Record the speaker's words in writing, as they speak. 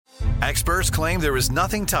Experts claim there is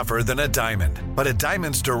nothing tougher than a diamond. But at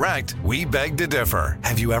Diamonds Direct, we beg to differ.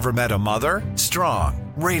 Have you ever met a mother?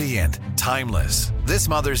 Strong, radiant, timeless. This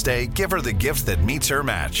Mother's Day, give her the gift that meets her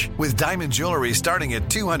match. With diamond jewelry starting at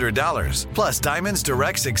 $200. Plus Diamonds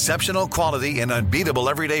Direct's exceptional quality and unbeatable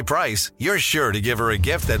everyday price, you're sure to give her a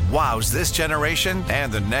gift that wows this generation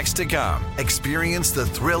and the next to come. Experience the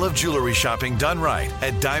thrill of jewelry shopping done right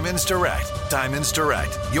at Diamonds Direct. Diamonds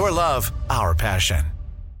Direct. Your love, our passion.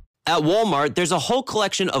 At Walmart, there's a whole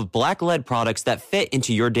collection of Black-led products that fit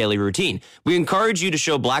into your daily routine. We encourage you to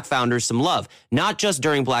show Black founders some love, not just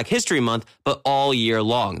during Black History Month, but all year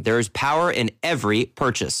long. There is power in every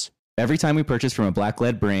purchase. Every time we purchase from a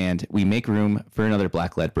Black-led brand, we make room for another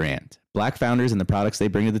Black-led brand. Black founders and the products they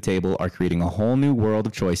bring to the table are creating a whole new world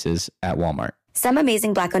of choices at Walmart. Some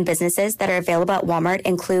amazing Black-owned businesses that are available at Walmart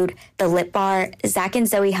include The Lip Bar, Zach and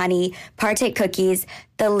Zoe Honey, Partake Cookies.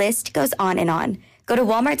 The list goes on and on. Go to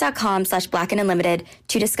walmart.com/Black and Unlimited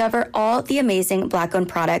to discover all the amazing Black-owned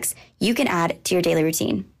products you can add to your daily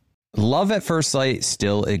routine. Love at First Sight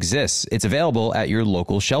still exists. It's available at your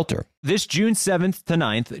local shelter. This June 7th to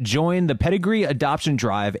 9th, join the Pedigree Adoption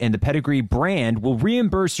Drive, and the Pedigree brand will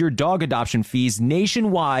reimburse your dog adoption fees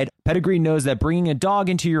nationwide. Pedigree knows that bringing a dog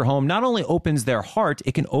into your home not only opens their heart,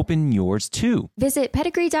 it can open yours too. Visit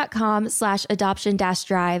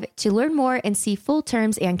pedigree.com/adoption-drive to learn more and see full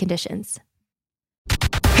terms and conditions.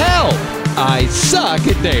 Help! I Suck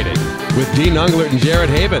at Dating with Dean Unglert and Jared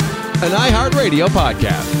Haven, an iHeartRadio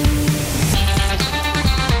podcast.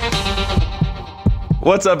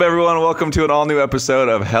 What's up, everyone? Welcome to an all-new episode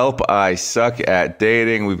of Help, I Suck at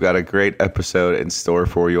Dating. We've got a great episode in store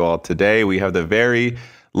for you all today. We have the very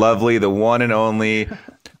lovely, the one and only,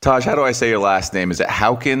 Taj, how do I say your last name? Is it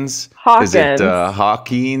Hawkins? Hawkins. Is it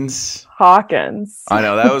Hawkins? Hawkins. I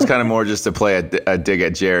know, that was kind of more just to play a dig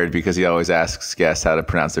at Jared because he always asks guests how to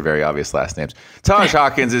pronounce their very obvious last names. Taj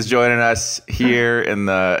Hawkins is joining us here in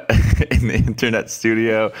the internet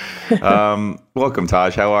studio. Welcome,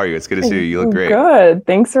 Taj. How are you? It's good to see you. You look great. Good.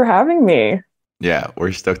 Thanks for having me. Yeah,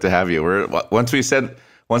 we're stoked to have you. Once I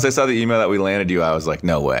saw the email that we landed you, I was like,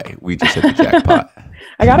 no way. We just hit the jackpot.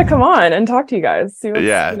 I got to come on and talk to you guys. See what's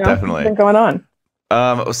definitely been going on.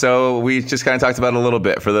 So we just kind of talked about it a little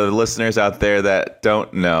bit. For the listeners out there that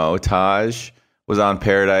don't know, Taj was on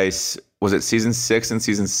Paradise. Was it season 6 and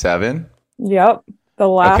season 7? Yep. The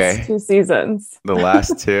last 2 seasons. The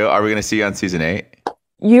last 2. Are we going to see you on season 8?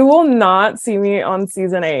 You will not see me on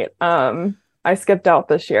season 8. I skipped out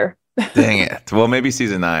this year. Dang it. Well, maybe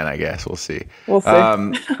season 9, I guess. We'll see. We'll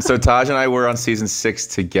see. So Taj and I were on season 6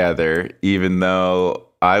 together, even though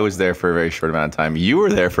I was there for a very short amount of time. You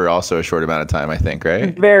were there for also a short amount of time, I think,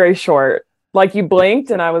 right? Very short. Like you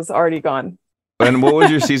blinked and I was already gone. And what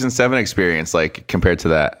was your season 7 experience like compared to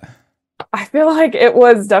that? I feel like it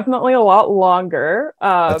was definitely a lot longer.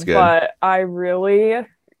 That's good. But I really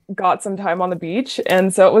got some time on the beach.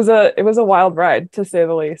 And so it was a wild ride, to say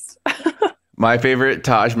the least. My favorite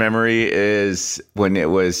Taj memory is when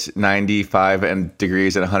it was 95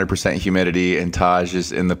 degrees and 100% humidity, and Taj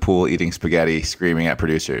is in the pool eating spaghetti, screaming at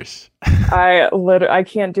producers. I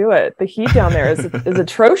can't do it. The heat down there is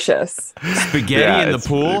atrocious. Spaghetti in the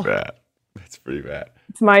pool? It's pretty bad.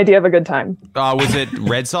 It's my idea of a good time. Was it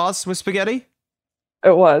red sauce with spaghetti?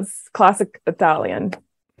 It was classic Italian.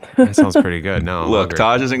 That sounds pretty good. No, look,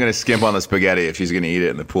 Taj isn't going to skimp on the spaghetti if she's going to eat it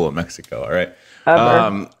in the pool in Mexico. All right.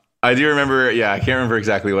 I do remember, I can't remember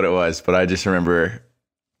exactly what it was, but I just remember,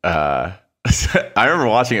 I remember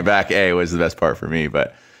watching it back. Was the best part for me.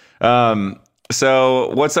 But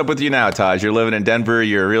so what's up with you now, Taj? You're living in Denver.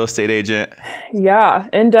 You're a real estate agent. Yeah,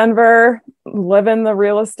 in Denver, living the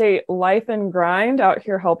real estate life and grind out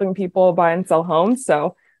here, helping people buy and sell homes.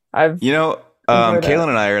 So Kaylin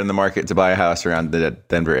and I are in the market to buy a house around the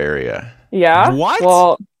Denver area. Yeah. What?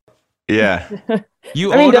 Well, yeah.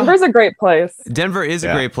 Denver's a great place. Denver is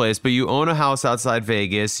a great place, but you own a house outside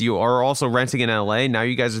Vegas. You are also renting in LA. Now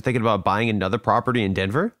you guys are thinking about buying another property in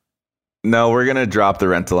Denver? No, we're going to drop the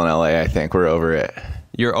rental in LA. I think we're over it.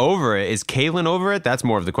 You're over it. Is Kaylin over it? That's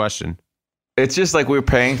more of the question. It's just like we're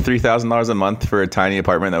paying $3,000 a month for a tiny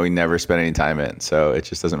apartment that we never spend any time in. So it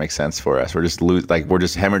just doesn't make sense for us. We're just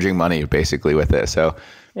hemorrhaging money basically with it. So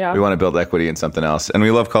we want to build equity in something else. And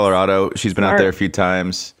we love Colorado. She's been out there a few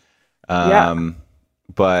times.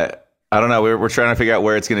 But I don't know. We're trying to figure out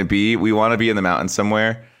where it's going to be. We want to be in the mountains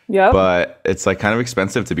somewhere. Yeah. But it's like kind of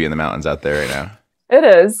expensive to be in the mountains out there right now. It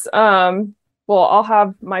is. Well, I'll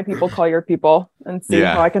have my people call your people and see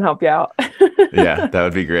how I can help you out. Yeah, that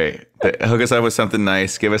would be great. Hook us up with something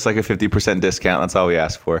nice. Give us like a 50% discount. That's all we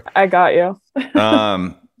ask for. I got you.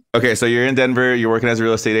 Okay, so you're in Denver. You're working as a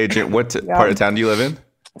real estate agent. What part of town do you live in?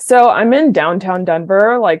 So I'm in downtown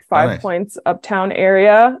Denver, like Five Points uptown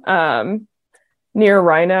area, near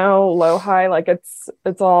Rhino, Lohi. Like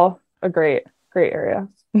it's all a great area.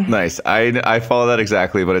 Nice. I follow that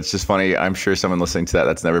exactly, but it's just funny. I'm sure someone listening to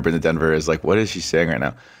that's never been to Denver is like, what is she saying right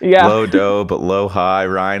now? Yeah. Low dough, but low high,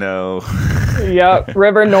 Rhino. Yep.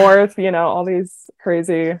 River North, all these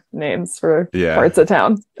crazy names for parts of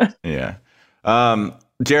town. Yeah.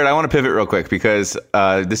 Jared, I want to pivot real quick because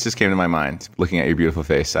this just came to my mind looking at your beautiful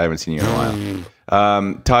face. I haven't seen you in a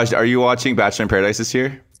while. Taj, are you watching Bachelor in Paradise this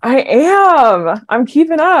year? I am. I'm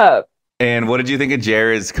keeping up. And what did you think of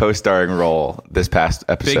Jared's co-starring role this past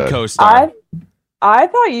episode? Big co-star. I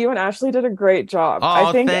thought you and Ashley did a great job.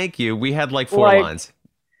 Oh, thank you. We had like 4 lines.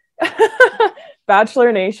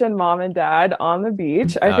 Bachelor Nation, mom and dad on the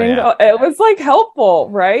beach. I think it was like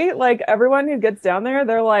helpful, right? Like everyone who gets down there,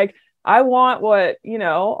 they're like, I want what,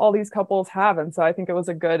 all these couples have. And so I think it was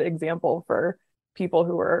a good example for people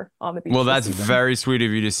who were on the beach. Well, that's very sweet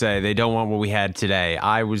of you to say. They don't want what we had today.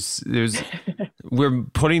 We're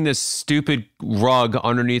putting this stupid rug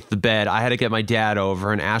underneath the bed. I had to get my dad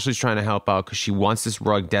over, and Ashley's trying to help out because she wants this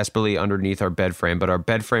rug desperately underneath our bed frame. But our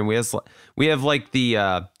bed frame, we have like the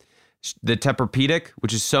Tempur-Pedic,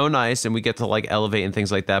 which is so nice, and we get to like elevate and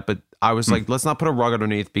things like that. But I was like, let's not put a rug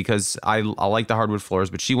underneath because I like the hardwood floors,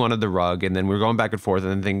 but she wanted the rug, and then we were going back and forth,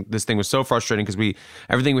 and then this thing was so frustrating because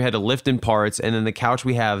everything we had to lift in parts, and then the couch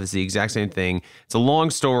we have is the exact same thing. It's a long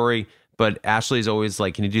story, but Ashley's always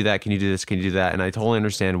like, can you do that? Can you do this? Can you do that? And I totally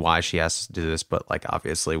understand why she has to do this, but like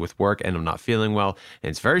obviously with work and I'm not feeling well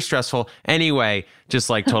and it's very stressful. Anyway,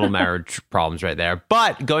 just like total marriage problems right there.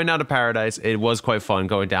 But going down to Paradise, it was quite fun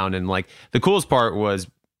going down, and like the coolest part was,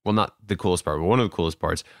 well, not the coolest part, but one of the coolest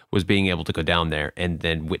parts was being able to go down there and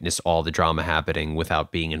then witness all the drama happening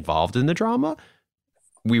without being involved in the drama.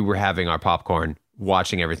 We were having our popcorn,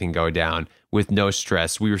 watching everything go down with no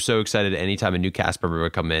stress. We were so excited anytime a new cast member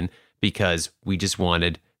would come in because we just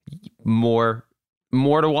wanted more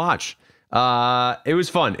to watch. It was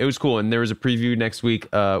fun. It was cool. And there was a preview next week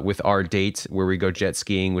with our date where we go jet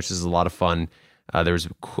skiing, which is a lot of fun. There was a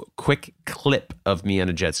quick clip of me on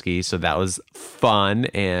a jet ski, so that was fun,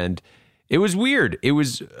 and it was weird. It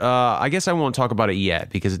was, I guess I won't talk about it yet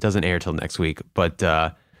because it doesn't air till next week, but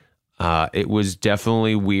it was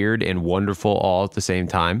definitely weird and wonderful all at the same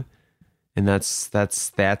time, and that's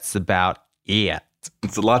about it.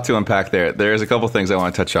 It's a lot to unpack there. There's a couple things I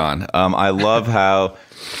want to touch on. I love how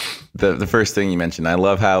the first thing you mentioned, I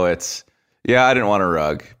love how it's, I didn't want a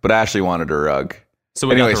rug, but Ashley wanted a rug. So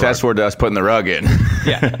anyways, fast forward to us putting the rug in.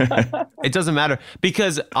 Yeah, it doesn't matter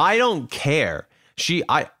because I don't care.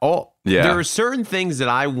 There are certain things that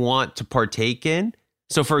I want to partake in.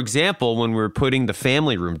 So, for example, when we're putting the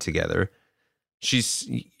family room together,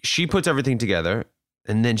 she puts everything together,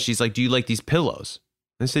 and then she's like, "Do you like these pillows?"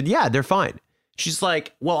 I said, "Yeah, they're fine." She's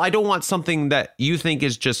like, "Well, I don't want something that you think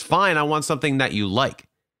is just fine. I want something that you like."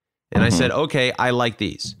 And I said, "Okay, I like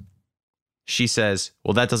these." She says,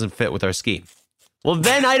 "Well, that doesn't fit with our scheme." Well,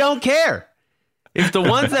 then I don't care. If the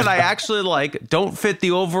ones that I actually like don't fit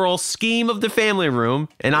the overall scheme of the family room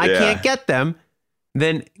and I can't get them,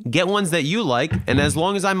 then get ones that you like. And as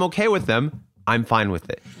long as I'm okay with them, I'm fine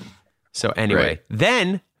with it. So anyway,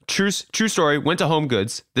 then true story, went to Home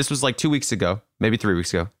Goods. This was like 2 weeks ago, maybe 3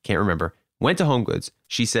 weeks ago. Can't remember. Went to Home Goods.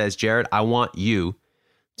 She says, "Jared, I want you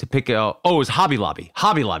to pick out," it was Hobby Lobby.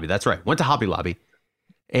 Hobby Lobby. That's right. Went to Hobby Lobby.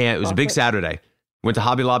 And it was a big Saturday. Went to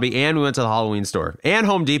Hobby Lobby and we went to the Halloween store and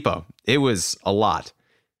Home Depot. It was a lot.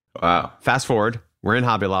 Wow. Fast forward, we're in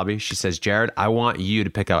Hobby Lobby. She says, "Jared, I want you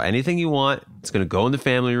to pick out anything you want. It's going to go in the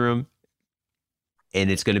family room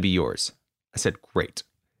and it's going to be yours." I said, "Great."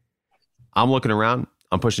 I'm looking around.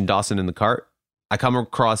 I'm pushing Dawson in the cart. I come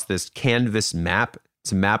across this canvas map.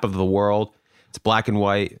 It's a map of the world. It's black and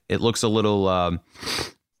white. It looks a little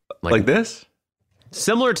like this?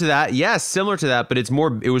 Similar to that, yes, similar to that, but it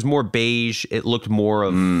was more beige. It looked more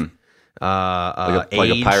of like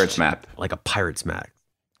a pirate's map. Like a pirate's map.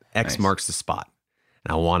 X marks the spot.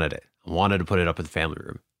 And I wanted it. I wanted to put it up in the family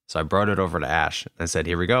room. So I brought it over to Ash. I said,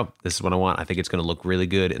 "Here we go. This is what I want. I think it's going to look really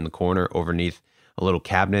good in the corner underneath a little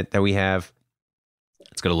cabinet that we have.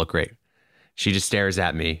 It's going to look great." She just stares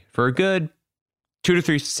at me for a good 2 to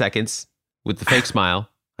 3 seconds with the fake smile.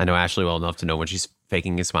 I know Ashley well enough to know when she's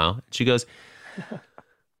faking a smile. She goes,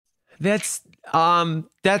 That's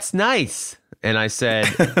nice." And I said,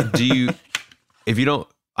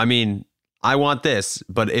 I want this,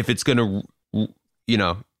 but if it's going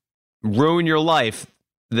to, ruin your life,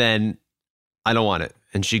 then I don't want it.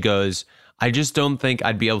 And she goes, "I just don't think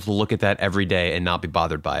I'd be able to look at that every day and not be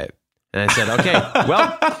bothered by it." And I said, "Okay,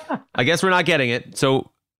 well, I guess we're not getting it." So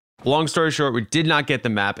Long story short, we did not get the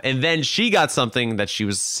map. And then she got something that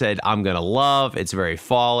she said, I'm going to love. It's very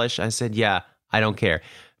fallish. I said, yeah, I don't care.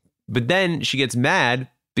 But then she gets mad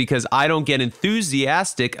because I don't get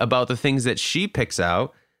enthusiastic about the things that she picks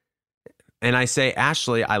out. And I say,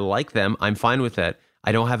 Ashley, I like them. I'm fine with that.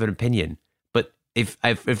 I don't have an opinion. But if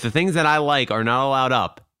the things that I like are not allowed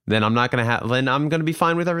up, then I'm not going to then I'm going to be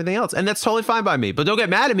fine with everything else. And that's totally fine by me. But don't get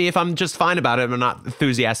mad at me if I'm just fine about it and I'm not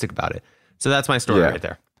enthusiastic about it. So that's my story right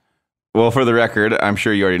there. Well, for the record, I'm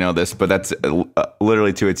sure you already know this, but that's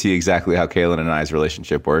literally to a T exactly how Kaylin and I's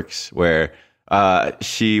relationship works, where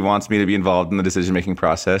she wants me to be involved in the decision-making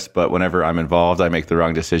process, but whenever I'm involved, I make the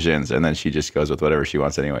wrong decisions, and then she just goes with whatever she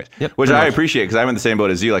wants anyways, which I appreciate because I'm in the same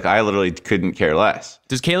boat as you. Like, I literally couldn't care less.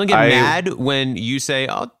 Does Kaylin get mad when you say,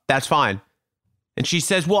 oh, that's fine? And she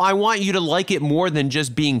says, well, I want you to like it more than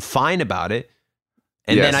just being fine about it.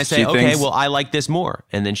 And then I say, okay, well, I like this more.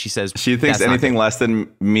 And then she says, she thinks anything less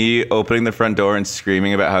than me opening the front door and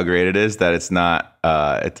screaming about how great it is, that it's not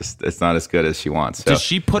as good as she wants. So, does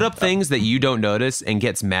she put up things that you don't notice and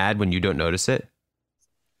gets mad when you don't notice it?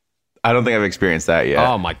 I don't think I've experienced that yet.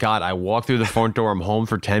 Oh my God. I walk through the front door. I'm home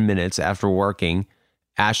for 10 minutes after working.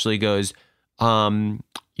 Ashley goes, you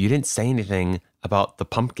didn't say anything about the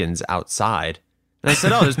pumpkins outside. And I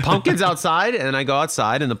said, oh, there's pumpkins outside. And I go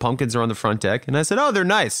outside and the pumpkins are on the front deck. And I said, oh, they're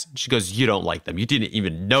nice. She goes, you don't like them. You didn't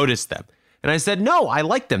even notice them. And I said, no, I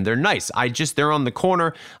like them. They're nice. They're on the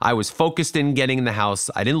corner. I was focused in getting in the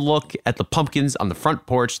house. I didn't look at the pumpkins on the front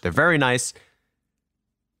porch. They're very nice.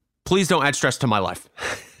 Please don't add stress to my life.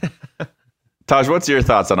 Taj, what's your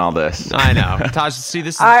thoughts on all this? I know. Taj, see,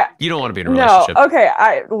 you don't want to be in a relationship. No,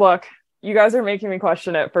 okay. Look. You guys are making me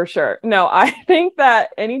question it for sure. No, I think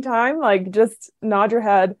that anytime, like, just nod your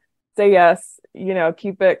head, say yes,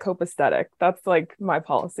 keep it copacetic. That's like my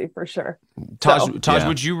policy for sure. Taj,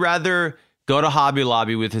 would you rather go to Hobby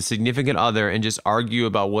Lobby with a significant other and just argue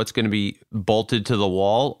about what's going to be bolted to the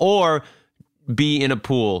wall, or be in a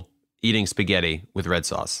pool eating spaghetti with red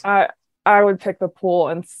sauce? I would pick the pool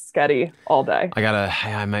and sketty all day.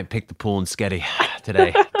 I might pick the pool and sketty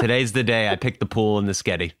today. Today's the day I pick the pool and the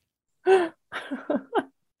sketty.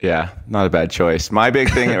 Yeah, not a bad choice. My big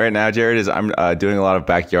thing right now, Jared, is I'm doing a lot of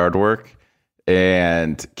backyard work,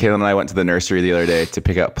 and Kaylin and I went to the nursery the other day to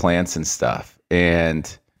pick up plants and stuff,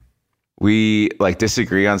 and we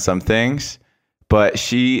disagree on some things,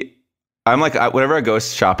 but I'm like, whenever I go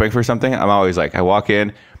shopping for something, I'm always like, I walk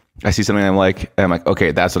in, I see something I'm like,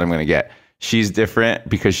 okay, that's what I'm going to get. She's different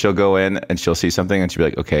because she'll go in and she'll see something and she'll be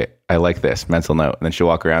like, okay, I like this, mental note. And then she'll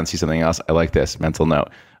walk around, see something else, I like this, mental note.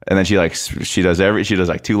 And then she does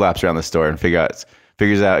like 2 laps around the store and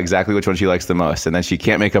figures out exactly which one she likes the most. And then she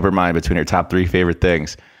can't make up her mind between her top 3 favorite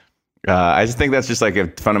things. I just think that's just like a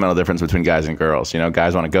fundamental difference between guys and girls.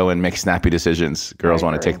 Guys want to go and make snappy decisions. Girls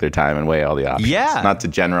want to take their time and weigh all the options. Yeah. Not to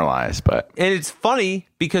generalize, but. And it's funny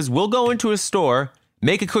because we'll go into a store,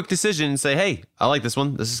 make a quick decision and say, hey, I like this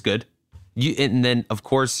one. This is good. And then, of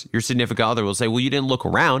course, your significant other will say, well, you didn't look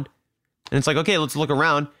around. And it's like, okay, let's look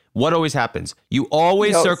around. What always happens? You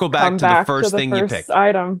always circle back to the first thing you pick.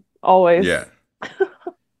 Item, always. Yeah.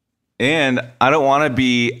 And I don't want to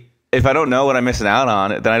be, if I don't know what I'm missing out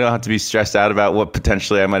on, then I don't have to be stressed out about what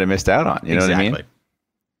potentially I might have missed out on. You know what I mean?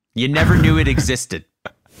 You never knew it existed.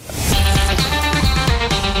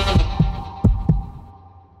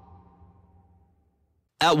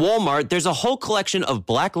 At Walmart, there's a whole collection of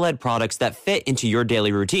black-led products that fit into your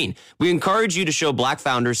daily routine. We encourage you to show Black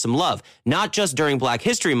founders some love, not just during Black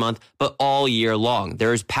History Month, but all year long.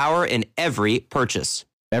 There is power in every purchase.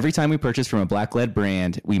 Every time we purchase from a black-led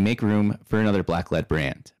brand, we make room for another black-led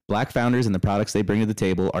brand. Black founders and the products they bring to the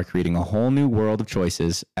table are creating a whole new world of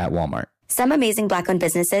choices at Walmart. Some amazing Black-owned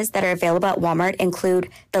businesses that are available at Walmart include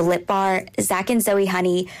The Lip Bar, Zach and Zoe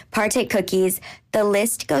Honey, Partake Cookies. The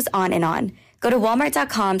list goes on and on. Go to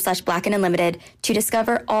walmart.com/blackandunlimited to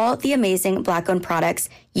discover all the amazing Black-owned products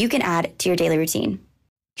you can add to your daily routine.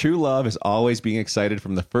 True love is always being excited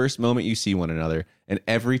from the first moment you see one another and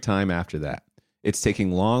every time after that. It's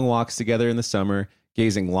taking long walks together in the summer,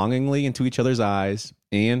 gazing longingly into each other's eyes,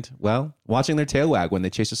 and, well, watching their tail wag when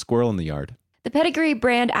they chase a squirrel in the yard. The Pedigree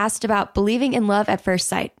brand asked about believing in love at first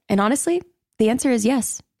sight. And honestly, the answer is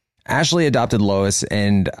yes. Ashley adopted Lois,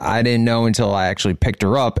 and I didn't know until I actually picked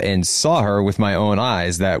her up and saw her with my own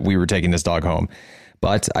eyes that we were taking this dog home.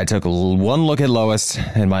 But I took one look at Lois,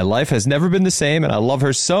 and my life has never been the same, and I love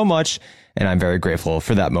her so much, and I'm very grateful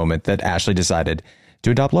for that moment that Ashley decided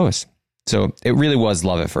to adopt Lois. So it really was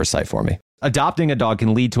love at first sight for me. Adopting a dog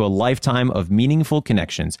can lead to a lifetime of meaningful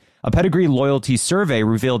connections. A Pedigree loyalty survey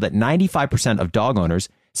revealed that 95% of dog owners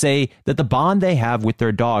say that the bond they have with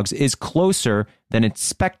their dogs is closer than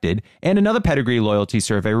expected. And another Pedigree loyalty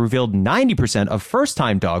survey revealed 90% of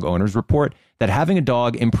first-time dog owners report that having a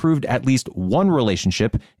dog improved at least one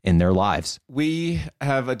relationship in their lives. We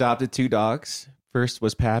have adopted 2 dogs. First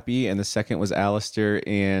was Pappy, and the second was Alistair.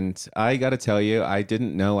 And I got to tell you, I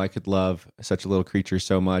didn't know I could love such a little creature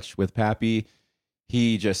so much. With Pappy,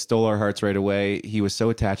 he just stole our hearts right away. He was so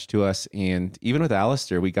attached to us. And even with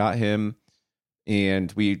Alistair, we got him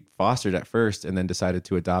and we fostered at first and then decided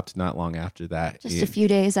to adopt not long after that. Just a few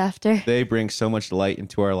days after. They bring so much light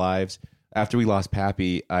into our lives. After we lost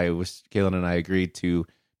Pappy, Kaylin and I agreed to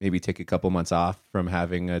maybe take a couple months off from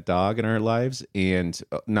having a dog in our lives. And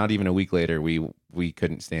not even a week later, we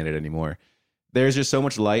couldn't stand it anymore. There's just so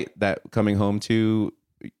much light that coming home to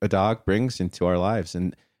a dog brings into our lives.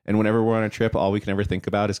 And whenever we're on a trip, all we can ever think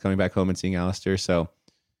about is coming back home and seeing Alistair. So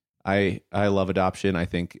I love adoption. I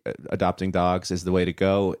think adopting dogs is the way to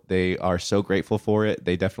go. They are so grateful for it.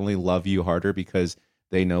 They definitely love you harder because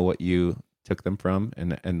they know what you took them from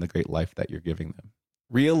and the great life that you're giving them.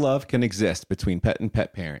 Real love can exist between pet and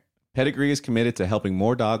pet parent. Pedigree is committed to helping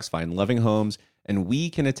more dogs find loving homes, and we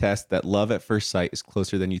can attest that love at first sight is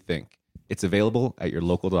closer than you think. It's available at your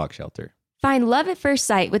local dog shelter. Find love at first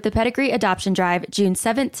sight with the Pedigree Adoption Drive June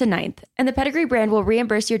 7th to 9th, and the Pedigree brand will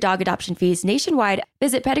reimburse your dog adoption fees nationwide.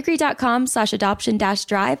 Visit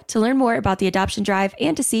pedigree.com/adoption-drive to learn more about the adoption drive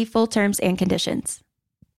and to see full terms and conditions.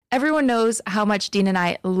 Everyone knows how much Dean and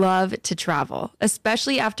I love to travel,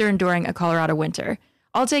 especially after enduring a Colorado winter.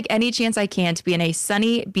 I'll take any chance I can to be in a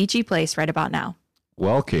sunny, beachy place right about now.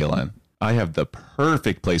 Well, Kaylin, I have the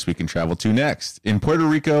perfect place we can travel to next. In Puerto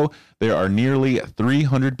Rico, there are nearly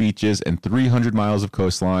 300 beaches and 300 miles of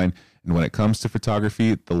coastline. And when it comes to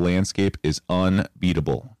photography, the landscape is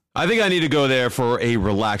unbeatable. I think I need to go there for a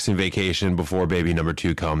relaxing vacation before baby number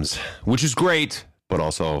 2 comes, which is great, but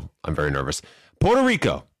also I'm very nervous. Puerto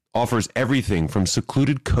Rico offers everything from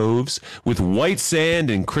secluded coves with white sand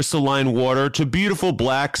and crystalline water to beautiful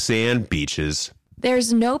black sand beaches.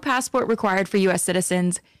 There's no passport required for U.S.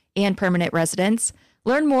 citizens and permanent residents.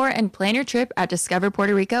 Learn more and plan your trip at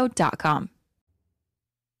discoverpuertorico.com.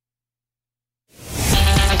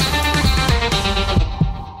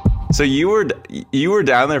 So you were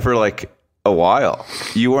down there for like a while.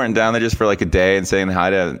 You weren't down there just for like a day and saying hi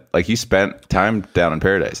to, like, you spent time down in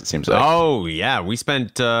Paradise, it seems like. Oh, yeah. We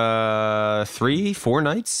spent 3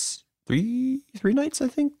 nights, three nights, I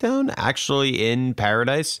think, down actually in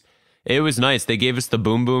Paradise. It was nice. They gave us the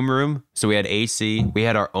boom boom room. So we had AC. We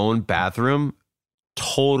had our own bathroom.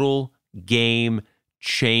 Total game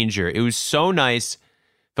changer. It was so nice.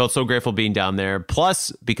 Felt so grateful being down there.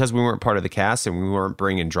 Plus, because we weren't part of the cast and we weren't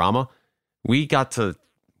bringing drama, we got to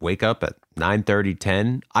wake up at 9:30,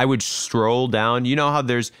 10. I would stroll down. You know how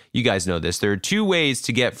you guys know this. There are 2 ways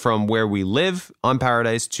to get from where we live on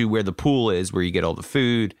Paradise to where the pool is, where you get all the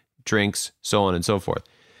food, drinks, so on and so forth.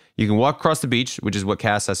 You can walk across the beach, which is what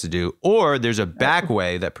Cass has to do, or there's a back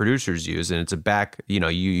way that producers use, and it's a back, you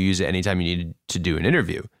use it anytime you need to do an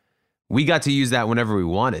interview. We got to use that whenever we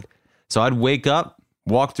wanted. So I'd wake up,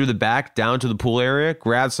 walk through the back, down to the pool area,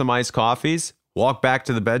 grab some iced coffees, walk back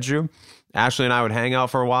to the bedroom. Ashley and I would hang out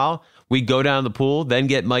for a while. We'd go down to the pool, then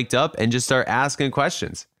get mic'd up and just start asking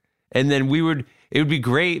questions. And then it would be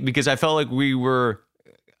great because I felt like we were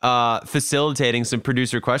facilitating some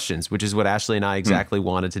producer questions, which is what Ashley and I exactly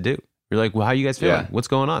wanted to do. You're like, well, how are you guys feeling? Yeah. What's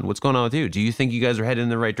going on? What's going on with you? Do you think you guys are headed in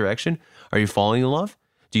the right direction? Are you falling in love?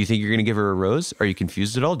 Do you think you're going to give her a rose? Are you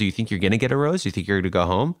confused at all? Do you think you're going to get a rose? Do you think you're going to go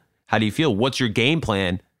home? How do you feel? What's your game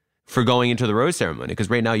plan for going into the rose ceremony? Because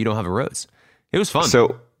right now you don't have a rose. It was fun.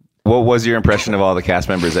 So what was your impression of all the cast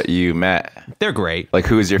members that you met? They're great. Like,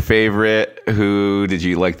 who was your favorite? Who did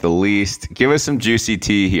you like the least? Give us some juicy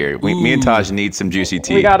tea here. Me and Taj need some juicy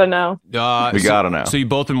tea. We gotta know. We gotta know. So you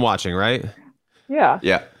both been watching, right? Yeah.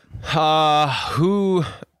 Yeah.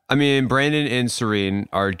 Brandon and Serene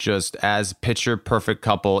are just as picture perfect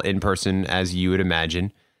couple in person as you would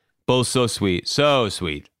imagine. Both so sweet. So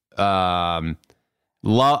sweet. I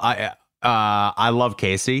love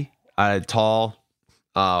Casey. Tall,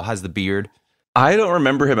 has the beard. I don't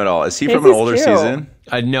remember him at all. Is he Casey's from an older cute. season?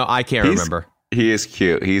 No, I can't remember. He is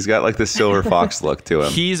cute. He's got like the silver fox look to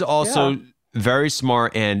him. He's also very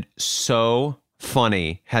smart and so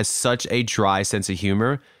funny. Has such a dry sense of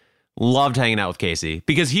humor. Loved hanging out with Casey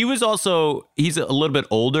because he's a little bit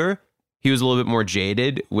older. He was a little bit more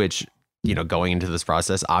jaded, which, going into this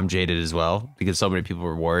process, I'm jaded as well because so many people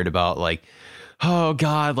were worried about like, oh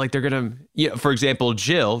God, like they're going to, for example,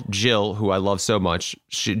 Jill, who I love so much.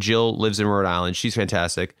 Jill lives in Rhode Island. She's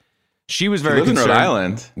fantastic. She was very concerned. In Rhode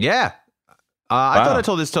Island? Yeah. I thought I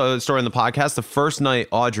told this story in the podcast. The first night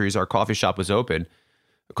Audrey's, our coffee shop, was open,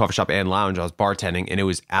 coffee shop and lounge, I was bartending, and it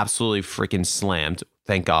was absolutely freaking slammed.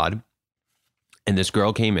 Thank God. And this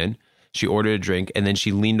girl came in. She ordered a drink, and then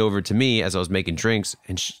she leaned over to me as I was making drinks,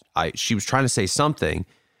 and she was trying to say something.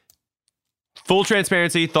 Full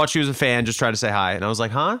transparency, thought she was a fan, just tried to say hi. And I was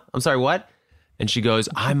like, huh? I'm sorry, what? And she goes,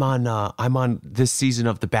 I'm on this season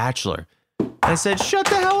of The Bachelor. And I said, shut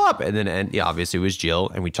the hell up. And then, yeah, obviously it was Jill,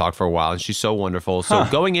 and we talked for a while, and she's so wonderful. So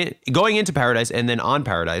going into Paradise and then on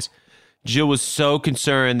Paradise, Jill was so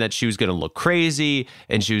concerned that she was going to look crazy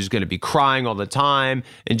and she was going to be crying all the time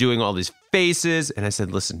and doing all these faces. And I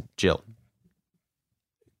said, listen, Jill,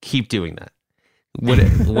 keep doing that.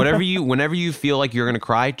 Whenever you feel like you're going to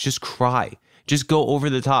cry, just cry. Just go over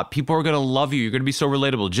the top. People are going to love you. You're going to be so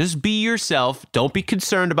relatable. Just be yourself. Don't be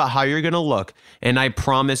concerned about how you're going to look. And I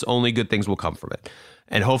promise only good things will come from it.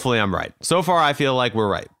 And hopefully I'm right. So far, I feel like we're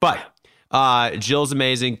right. But Jill's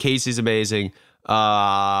amazing. Casey's amazing. Who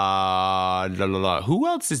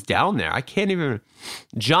else is down there? I can't even.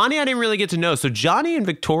 Johnny, I didn't really get to know. So Johnny and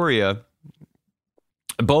Victoria,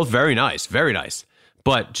 both very nice,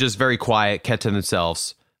 but just very quiet, kept to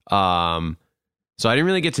themselves. So I didn't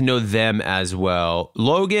really get to know them as well.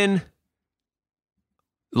 Logan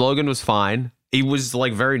was fine. He was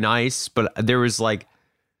like very nice, but there was like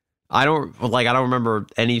I don't remember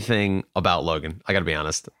anything about Logan. I got to be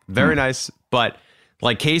honest. Very nice, but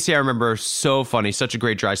like Casey, I remember, so funny, such a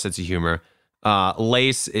great dry sense of humor.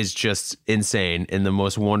 Lace is just insane in the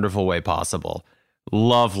most wonderful way possible.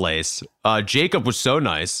 Love Lace. Jacob was so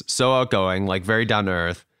nice, so outgoing, like very down to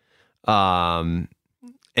earth, and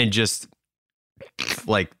just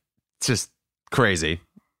crazy.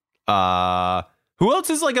 Who else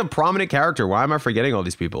is like a prominent character? Why am I forgetting all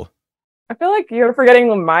these people? I feel like you're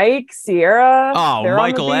forgetting Mike, Sierra. Oh,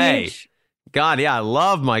 Michael A. God, yeah, I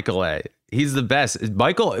love Michael A. He's the best.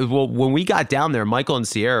 Michael, well, when we got down there, Michael and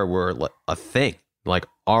Sierra were a thing,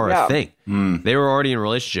 a thing. They were already in a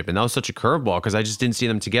relationship, and that was such a curveball because I just didn't see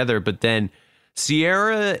them together. But then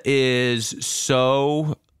Sierra is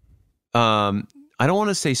so, I don't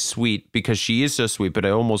want to say sweet because she is so sweet, but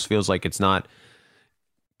it almost feels like it's not.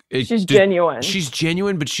 She's genuine. She's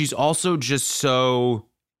genuine, but she's also just so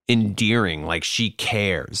endearing. Like she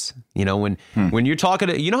cares. You know, when you're talking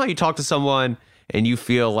to, you know how you talk to someone and you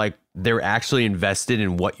feel like they're actually invested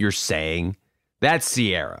in what you're saying? That's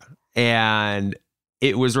Sierra. And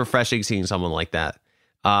it was refreshing seeing someone like that.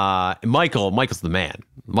 Michael's the man.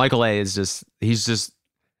 Michael A he's just,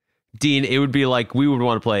 Dean, it would be like we would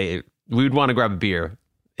want to grab a beer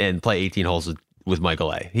and play 18 holes with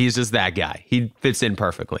Michael A. He's just that guy. He fits in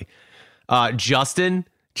perfectly. Justin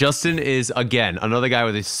is, again, another guy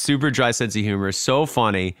with a super dry sense of humor. So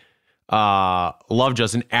funny. Love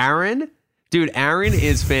Justin. Aaron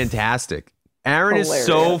is fantastic. Aaron is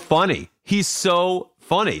so funny. He's so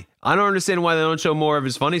funny. I don't understand why they don't show more of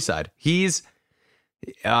his funny side. He's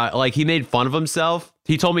he made fun of himself.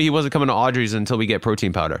 He told me he wasn't coming to Audrey's until we get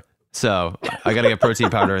protein powder. So I got to get protein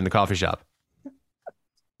powder in the coffee shop.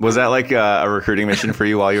 Was that like a recruiting mission for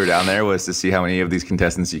you while you were down there? Was to see how many of these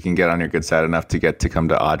contestants you can get on your good side enough to get to come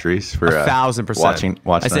to Audrey's for 1,000%. Watching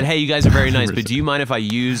I said, hey, you guys are very nice, but do you mind if I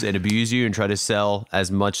use and abuse you and try to sell as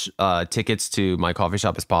much tickets to my coffee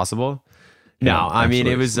shop as possible? No, I mean,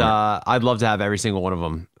 it was, I'd love to have every single one of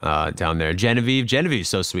them down there. Genevieve's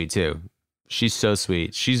so sweet too. She's so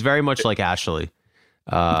sweet. She's very much like Ashley.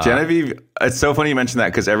 Genevieve, it's so funny you mentioned that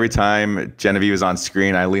because every time Genevieve is on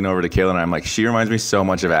screen, I lean over to Kayla and I'm like, she reminds me so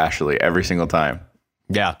much of Ashley every single time.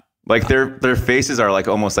 Yeah. Like their faces are like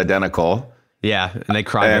almost identical. Yeah. And they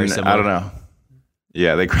cry very similar. I don't know.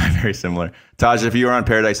 Yeah, they cry very similar. Taj, if you were on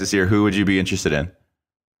Paradise this year, who would you be interested in?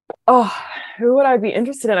 Oh, who would I be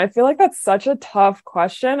interested in? I feel like that's such a tough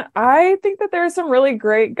question. I think that there's some really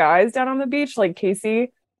great guys down on the beach. Like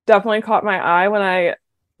Casey definitely caught my eye when I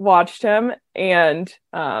watched him. And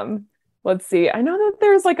let's see, I know that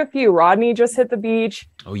there's like a few. Rodney just hit the beach.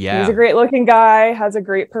 Oh yeah, he's a great looking guy, has a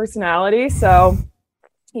great personality. So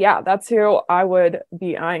yeah, that's who I would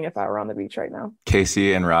be eyeing if I were on the beach right now.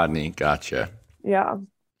 Casey and Rodney, gotcha. Yeah,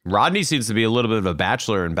 Rodney seems to be a little bit of a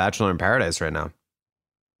bachelor in Paradise right now.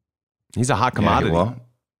 He's a hot commodity. Yeah, well,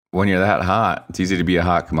 when you're that hot, it's easy to be a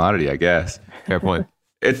hot commodity, I guess. Fair point.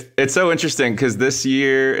 It's so interesting because this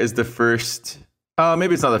year is the first.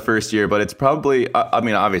 Maybe it's not the first year, but it's probably, I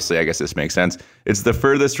mean, obviously, I guess this makes sense. It's the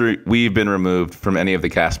furthest we've been removed from any of the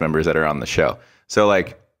cast members that are on the show. So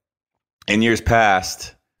like in years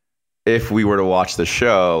past, if we were to watch the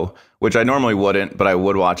show, which I normally wouldn't, but I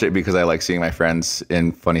would watch it because I like seeing my friends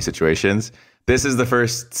in funny situations. This is the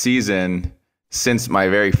first season since my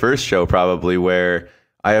very first show, probably, where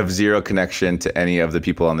I have zero connection to any of the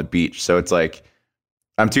people on the beach. So it's like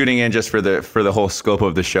I'm tuning in just for the whole scope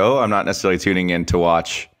of the show. I'm not necessarily tuning in to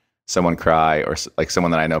watch someone cry or like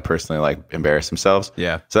someone that I know personally like embarrass themselves.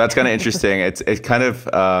 Yeah. So that's kind of interesting. It's kind of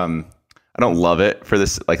I don't love it for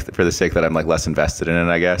this, like for the sake that I'm like less invested in it,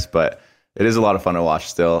 I guess, but it is a lot of fun to watch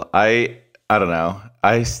still. I don't know.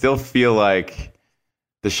 I still feel like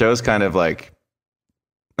the show's kind of like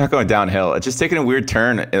not going downhill. It's just taken a weird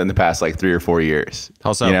turn in the past like 3 or 4 years.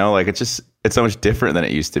 How so? You know, like it's so much different than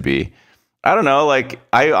it used to be. I don't know. Like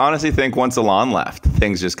I honestly think once Alon left,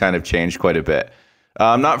 things just kind of changed quite a bit.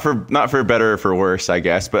 Not for better or for worse, I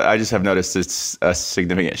guess, but I just have noticed it's a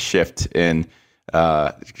significant shift in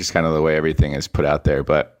just kind of the way everything is put out there.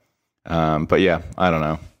 But yeah, I don't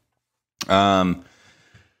know.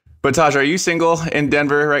 But Taj, are you single in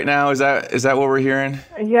Denver right now? Is that what we're hearing?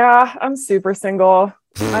 Yeah, I'm super single.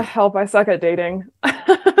 I suck at dating.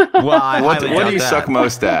 Well, what do you suck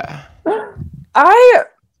most at?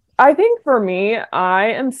 I think for me,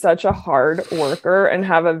 I am such a hard worker and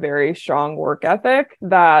have a very strong work ethic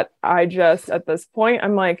that I just, at this point,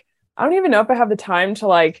 I'm like, I don't even know if I have the time to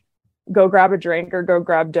like go grab a drink or go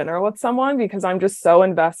grab dinner with someone because I'm just so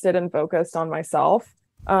invested and focused on myself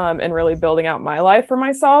and really building out my life for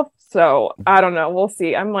myself. So I don't know. We'll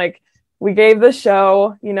see. I'm like, we gave the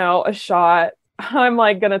show, a shot. I'm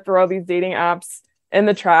like going to throw these dating apps in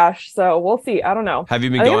the trash. So we'll see. I don't know. Have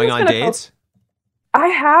you been going on dates? I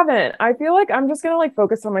haven't. I feel like I'm just going to like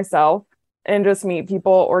focus on myself and just meet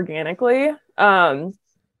people organically.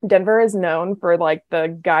 Denver is known for like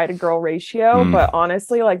the guy to girl ratio, but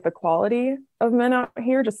honestly, like the quality of men out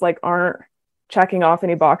here just like aren't checking off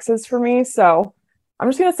any boxes for me. So I'm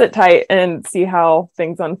just going to sit tight and see how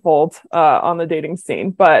things unfold on the dating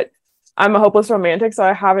scene. But I'm a hopeless romantic, so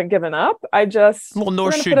I haven't given up.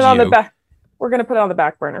 Nor should you. We're going to put it on the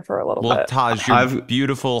back burner for a little bit. Well, Taj, you're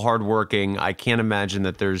beautiful, hardworking. I can't imagine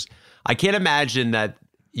that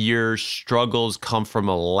your struggles come from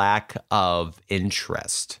a lack of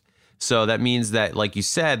interest. So that means that, like you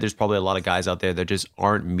said, there's probably a lot of guys out there that just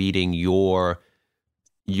aren't meeting your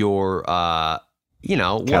caliber,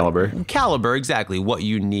 exactly what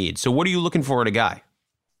you need. So what are you looking for in a guy?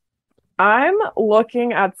 I'm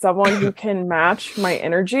looking at someone who can match my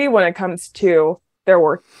energy when it comes to their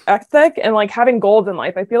work ethic and like having goals in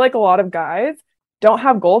life. I feel like a lot of guys don't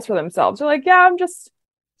have goals for themselves. They're like, yeah, I'm just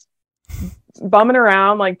bumming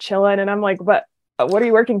around, like chilling. And I'm like, but what are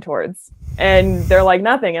you working towards? And they're like,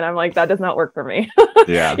 nothing. And I'm like, that does not work for me.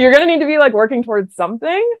 Yeah. You're going to need to be like working towards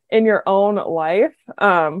something in your own life.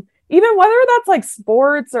 Even whether that's like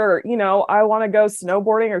sports or, I want to go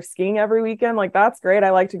snowboarding or skiing every weekend. Like, that's great.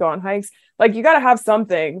 I like to go on hikes. Like, you got to have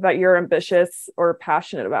something that you're ambitious or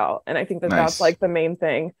passionate about. And I think that's like the main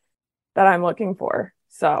thing that I'm looking for.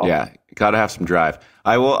 So yeah, got to have some drive.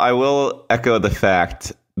 I will echo the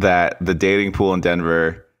fact that the dating pool in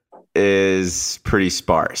Denver is pretty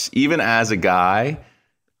sparse. Even as a guy,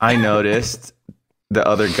 I noticed the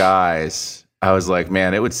other guys, I was like,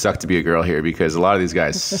 man, it would suck to be a girl here because a lot of these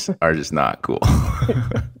guys are just not cool.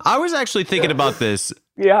 I was actually thinking about this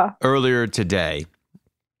earlier today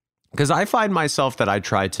because I find myself that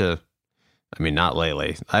not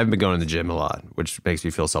lately. I haven't been going to the gym a lot, which makes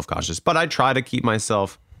me feel self-conscious, but I try to keep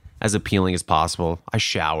myself as appealing as possible. I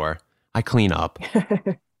shower, I clean up,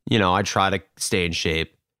 I try to stay in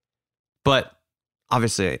shape, but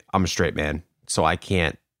obviously I'm a straight man, so I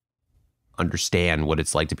can't understand what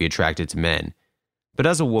it's like to be attracted to men. But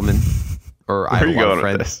as a woman, I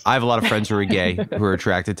have a lot of friends who are gay who are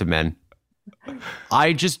attracted to men.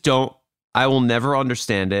 I will never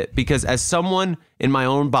understand it because as someone in my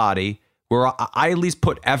own body where I at least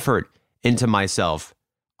put effort into myself,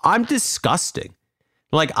 I'm disgusting.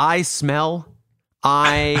 Like, I smell,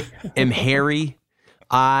 I am hairy,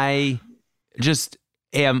 I just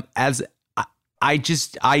am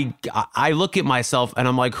I look at myself and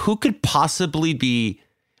I'm like, who could possibly be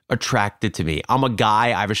attracted to me? I'm a guy.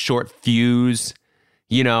 I have a short fuse.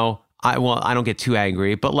 I don't get too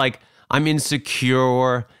angry, but like I'm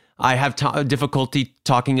insecure. I have difficulty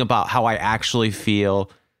talking about how I actually feel.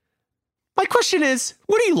 My question is,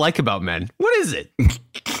 what do you like about men? What is it?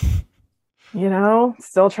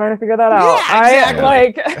 Still trying to figure that out. Yeah,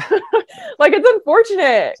 exactly. Like it's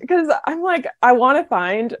unfortunate because I'm like, I want to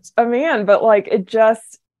find a man, but like it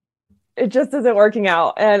just isn't working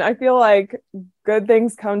out. And I feel like good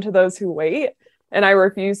things come to those who wait, and I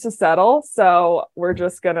refuse to settle. So we're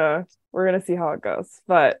gonna see how it goes.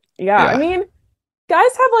 But yeah, I mean,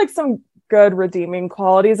 guys have like some good redeeming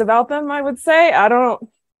qualities about them, I would say.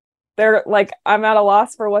 They're like, I'm at a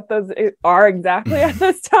loss for what those are exactly at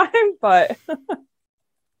this time, but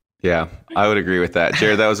Yeah, I would agree with that.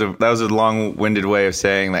 Jared, that was a long-winded way of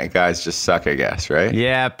saying that guys just suck, I guess, right?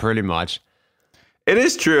 Yeah, pretty much. It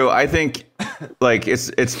is true. I think like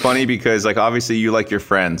it's funny because like obviously you like your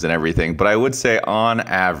friends and everything, but I would say on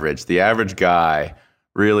average, the average guy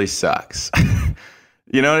really sucks.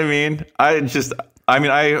 You know what I mean?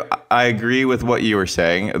 I agree with what you were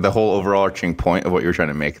saying, the whole overarching point of what you were trying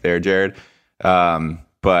to make there, Jared.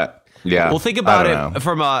 But yeah. Well, think about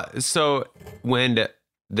it so when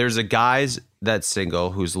there's a guy's that's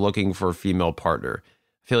single who's looking for a female partner,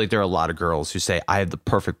 I feel like there are a lot of girls who say, I have the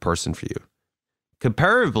perfect person for you.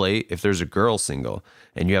 Comparably, if there's a girl single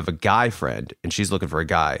and you have a guy friend and she's looking for a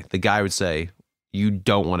guy, the guy would say, you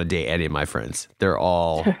don't want to date any of my friends. They're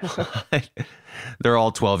all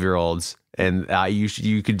 12-year-olds and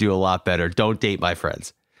you could do a lot better. Don't date my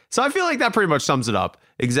friends. So I feel like that pretty much sums it up.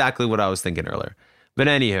 Exactly what I was thinking earlier. But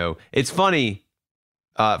anywho, it's funny.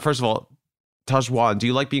 First of all, Tajwan, do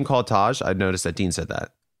you like being called Taj? I noticed that Dean said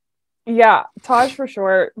that. Yeah, Taj for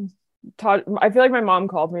short. Taj. I feel like my mom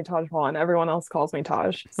called me Tajwan. Everyone else calls me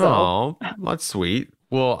Taj. So. Oh, that's sweet.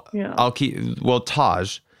 Well, yeah.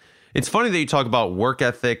 Taj, it's funny that you talk about work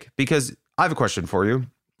ethic because I have a question for you.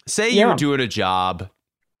 Say you were doing a job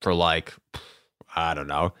for like, I don't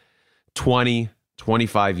know, 20,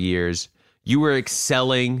 25 years. You were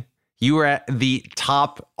excelling. You were at the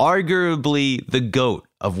top, arguably the GOAT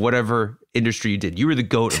of whatever industry you did. You were the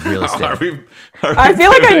GOAT of real estate. I feel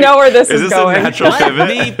like I know where this is going. A natural pivot? Let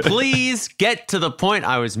me please get to the point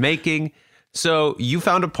I was making. So you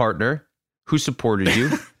found a partner who supported you,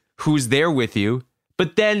 who's there with you,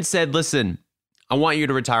 but then said, listen, I want you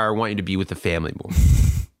to retire. I want you to be with the family more.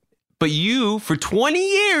 But you, for 20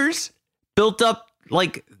 years, built up,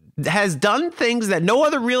 has done things that no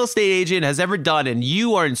other real estate agent has ever done. And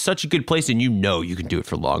you are in such a good place and you know you can do it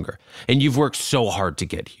for longer. And you've worked so hard to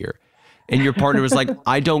get here. And your partner was like,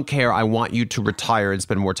 I don't care. I want you to retire and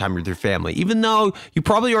spend more time with your family, even though you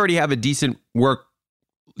probably already have a decent work,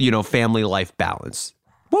 family life balance.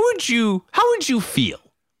 How would you feel?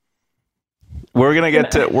 We're gonna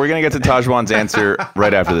get to Tajwan's answer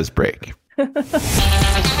right after this break.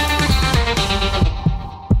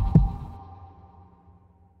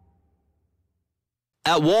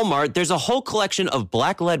 At Walmart, there's a whole collection of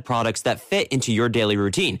black-led products that fit into your daily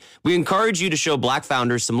routine. We encourage you to show Black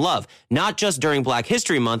founders some love, not just during Black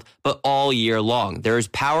History Month, but all year long. There is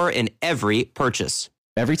power in every purchase.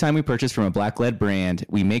 Every time we purchase from a black-led brand,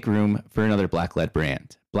 we make room for another black-led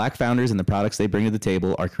brand. Black founders and the products they bring to the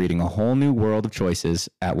table are creating a whole new world of choices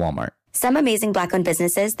at Walmart. Some amazing Black-owned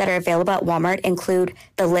businesses that are available at Walmart include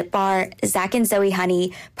The Lip Bar, Zach and Zoe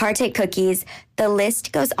Honey, Partake Cookies. The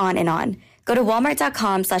list goes on and on. Go to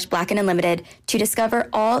walmart.com/blackandunlimited to discover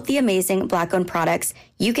all the amazing Black-owned products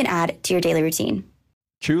you can add to your daily routine.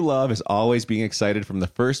 True love is always being excited from the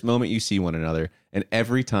first moment you see one another and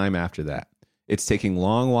every time after that. It's taking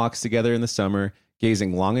long walks together in the summer,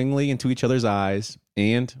 gazing longingly into each other's eyes,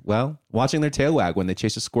 and, well, watching their tail wag when they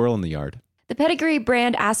chase a squirrel in the yard. The Pedigree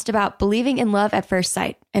brand asked about believing in love at first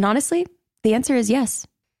sight. And honestly, the answer is yes.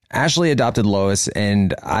 Ashley adopted Lois,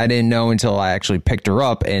 and I didn't know until I actually picked her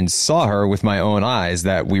up and saw her with my own eyes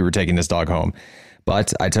that we were taking this dog home.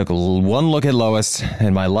 But I took one look at Lois,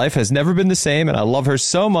 and my life has never been the same, and I love her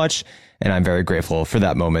so much, and I'm very grateful for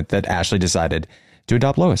that moment that Ashley decided to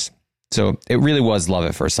adopt Lois. So it really was love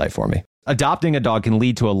at first sight for me. Adopting a dog can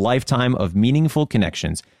lead to a lifetime of meaningful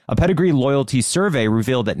connections. A Pedigree loyalty survey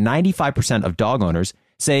revealed that 95% of dog owners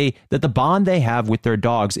say that the bond they have with their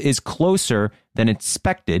dogs is closer than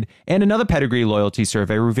expected. And another Pedigree loyalty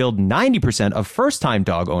survey revealed 90% of first-time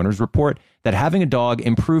dog owners report that having a dog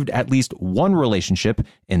improved at least one relationship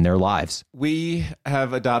in their lives. We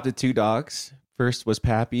have adopted 2 dogs. First was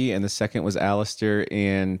Pappy, and the second was Alistair.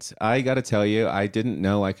 And I got to tell you, I didn't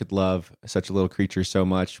know I could love such a little creature so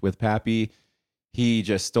much. With Pappy, he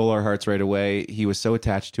just stole our hearts right away. He was so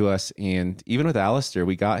attached to us. And even with Alistair,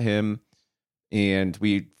 we got him and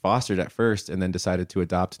we fostered at first and then decided to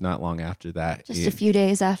adopt not long after that. Just a few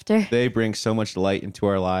days after. They bring so much light into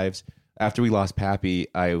our lives. After we lost Pappy,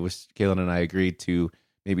 Kaylin and I agreed to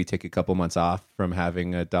maybe take a couple months off from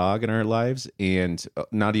having a dog in our lives. And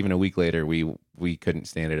not even a week later, we couldn't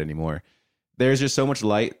stand it anymore. There's just so much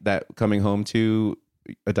light that coming home to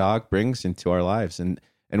a dog brings into our lives. And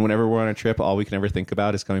whenever we're on a trip, all we can ever think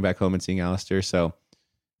about is coming back home and seeing Alistair. So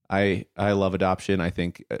I love adoption. I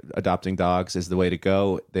think adopting dogs is the way to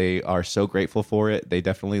go. They are so grateful for it. They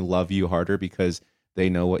definitely love you harder because they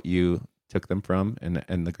know what you took them from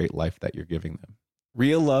and the great life that you're giving them.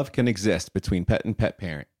 Real love can exist between pet and pet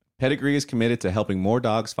parent. Pedigree is committed to helping more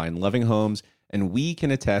dogs find loving homes, and we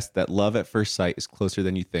can attest that love at first sight is closer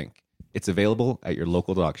than you think. It's available at your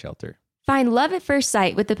local dog shelter. Find love at first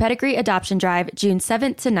sight with the Pedigree Adoption Drive June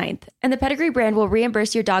 7th to 9th, and the Pedigree brand will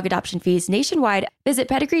reimburse your dog adoption fees nationwide. Visit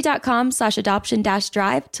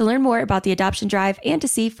pedigree.com/adoption-drive to learn more about the adoption drive and to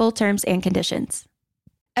see full terms and conditions.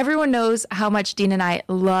 Everyone knows how much Dean and I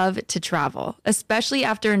love to travel, especially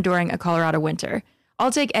after enduring a Colorado winter.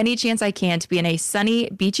 I'll take any chance I can to be in a sunny,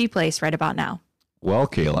 beachy place right about now. Well,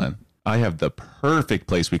 Kaylin, I have the perfect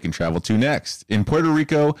place we can travel to next. In Puerto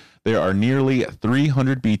Rico, there are nearly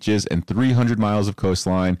 300 beaches and 300 miles of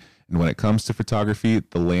coastline. And when it comes to photography,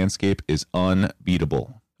 the landscape is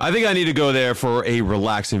unbeatable. I think I need to go there for a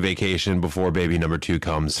relaxing vacation before baby number 2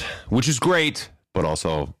 comes, which is great, but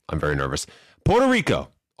also I'm very nervous. Puerto Rico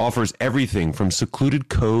offers everything from secluded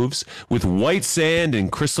coves with white sand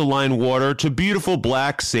and crystalline water to beautiful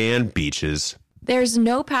black sand beaches. There's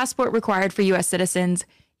no passport required for U.S. citizens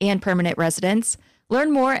and permanent residents. Learn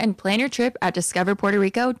more and plan your trip at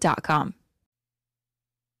discoverpuertorico.com.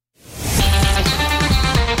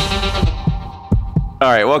 All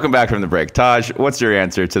right, welcome back from the break. Taj, what's your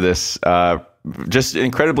answer to this just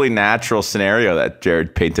incredibly natural scenario that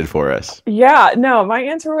Jared painted for us? Yeah, no, my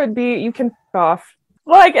answer would be you can f*** off.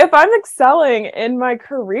 Like, if I'm excelling in my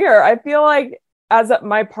career, I feel like as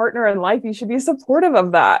my partner in life, you should be supportive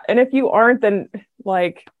of that. And if you aren't, then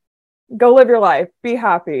like, go live your life, be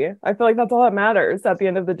happy. I feel like that's all that matters at the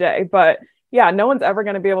end of the day. But yeah, no one's ever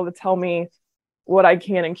going to be able to tell me what I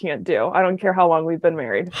can and can't do. I don't care how long we've been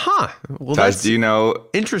married. Huh. Well, Taj, do you know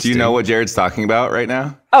what Jared's talking about right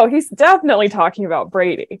now? Oh, he's definitely talking about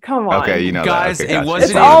Brady. Come on. Okay, you know guys, that. Okay, it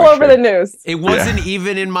wasn't it's all over the news. It wasn't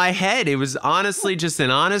even in my head. It was honestly just an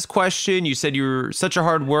honest question. You said you were such a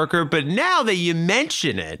hard worker, but now that you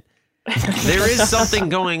mention it, there is something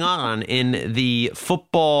going on in the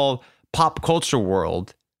football pop culture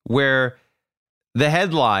world where the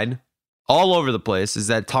headline all over the place is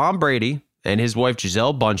that Tom Brady and his wife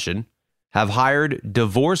Gisele Bündchen have hired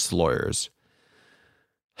divorce lawyers.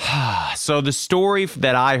 So the story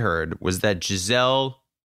that I heard was that Gisele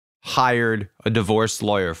hired a divorce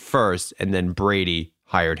lawyer first, and then Brady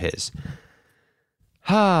hired his.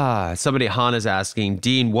 Somebody, Hannah's asking,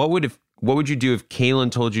 Dean, what would you do if Kaylin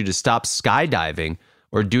told you to stop skydiving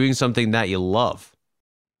or doing something that you love?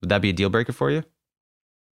 Would that be a deal breaker for you?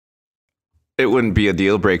 It wouldn't be a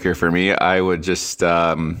deal breaker for me. I would just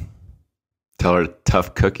tell her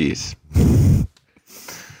tough cookies.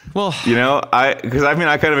 Well, you know, I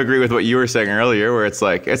kind of agree with what you were saying earlier, where it's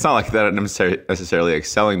like, it's not like that necessarily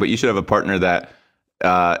excelling, but you should have a partner that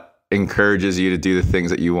encourages you to do the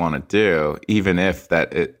things that you want to do, even if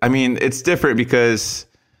it's different because,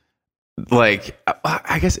 like,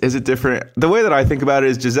 I guess, is it different? The way that I think about it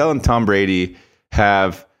is Gisele and Tom Brady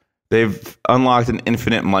they've unlocked an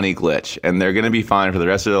infinite money glitch, and they're going to be fine for the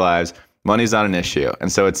rest of their lives. Money's not an issue. And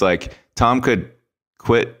so it's like Tom could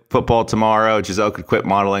quit football tomorrow, Gisele could quit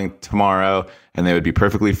modeling tomorrow, and they would be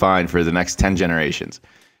perfectly fine for the next 10 generations.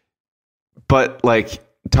 But like,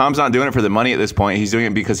 Tom's not doing it for the money at this point. He's doing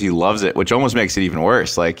it because he loves it, which almost makes it even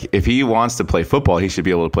worse. Like, if he wants to play football, he should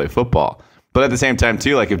be able to play football. But at the same time,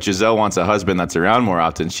 too, like, if Gisele wants a husband that's around more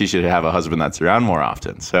often, she should have a husband that's around more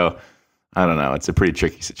often. So I don't know. It's a pretty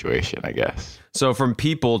tricky situation, I guess. So from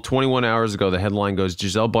People, 21 hours ago, the headline goes,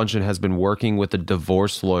 Gisele Bündchen has been working with a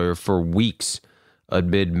divorce lawyer for weeks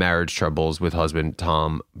amid marriage troubles with husband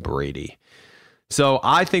Tom Brady. So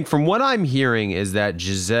I think from what I'm hearing is that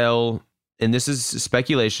Gisele, and this is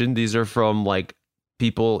speculation, these are from like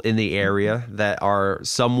people in the area that are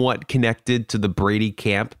somewhat connected to the Brady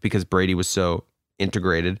camp because Brady was so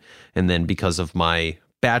integrated. And then because of my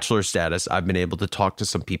bachelor status, I've been able to talk to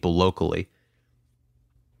some people locally.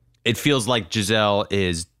 It feels like Gisele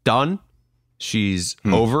is done. She's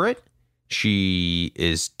over it. She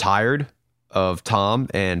is tired of Tom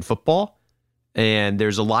and football. And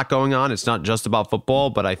there's a lot going on. It's not just about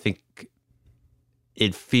football, but I think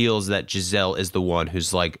it feels that Gisele is the one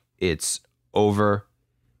who's like, it's over.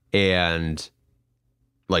 And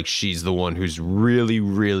like, she's the one who's really,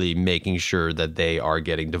 really making sure that they are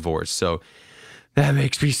getting divorced. So that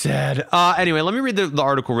makes me sad. Anyway, let me read the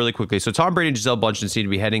article really quickly. So Tom Brady and Gisele Bündchen seem to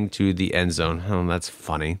be heading to the end zone. Oh, that's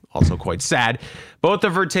funny. Also quite sad. Both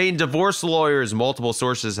have retained divorce lawyers. Multiple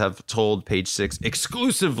sources have told Page Six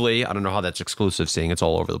exclusively. I don't know how that's exclusive, seeing it's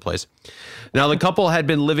all over the place. Now, the couple had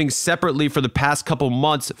been living separately for the past couple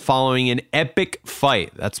months following an epic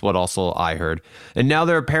fight. That's what also I heard. And now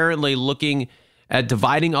they're apparently looking at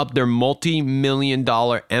dividing up their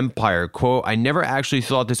multi-million-dollar empire. Quote, I never actually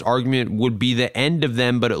thought this argument would be the end of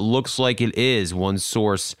them, but it looks like it is, one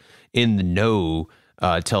source in the know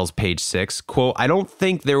tells Page Six, quote, "I don't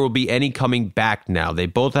think there will be any coming back now. They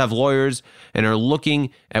both have lawyers and are looking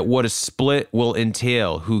at what a split will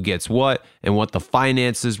entail, who gets what, and what the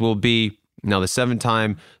finances will be." Now, the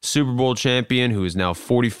 7-time Super Bowl champion, who is now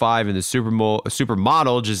 45, and the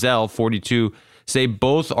supermodel, Giselle, 42, say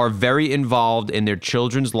both are very involved in their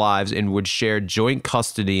children's lives and would share joint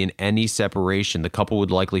custody in any separation. The couple would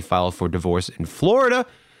likely file for divorce in Florida,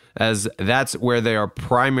 as that's where they are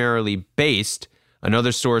primarily based.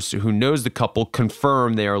 Another source who knows the couple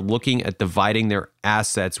confirmed they are looking at dividing their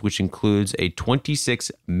assets, which includes a $26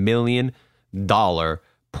 million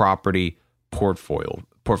property portfolio.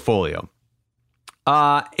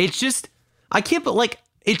 It's just, I can't, but like,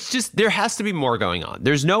 it's just, there has to be more going on.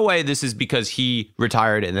 There's no way this is because he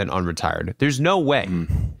retired and then unretired. There's no way.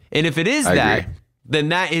 And if it is that, then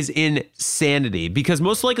that is insanity, because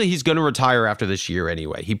most likely he's going to retire after this year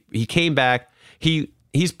anyway. He came back.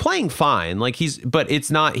 He's playing fine. Like but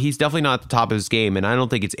it's not, he's definitely not at the top of his game. And I don't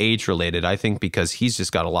think it's age related. I think because he's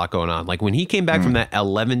just got a lot going on. Like when he came back from that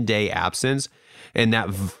 11-day absence and that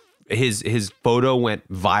his photo went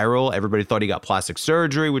viral, everybody thought he got plastic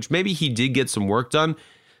surgery, which maybe he did get some work done.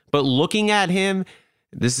 But looking at him,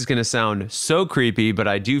 this is going to sound so creepy, but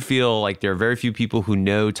I do feel like there are very few people who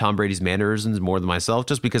know Tom Brady's mannerisms more than myself,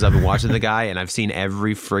 just because I've been watching the guy and I've seen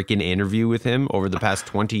every freaking interview with him over the past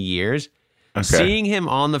 20 years. Okay. Seeing him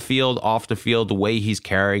on the field, off the field, the way he's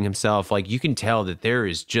carrying himself, like you can tell that there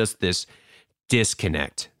is just this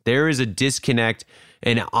disconnect. There is a disconnect,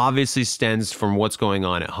 and it obviously stems from what's going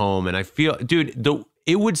on at home. And I feel, dude,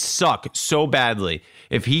 it would suck so badly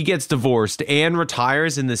if he gets divorced and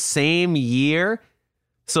retires in the same year.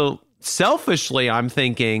 So selfishly, I'm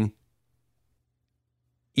thinking,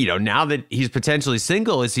 now that he's potentially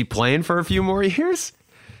single, is he playing for a few more years?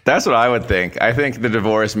 That's what I would think. I think the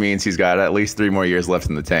divorce means he's got at least 3 more years left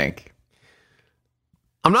in the tank.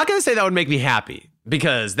 I'm not going to say that would make me happy,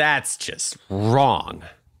 because that's just wrong.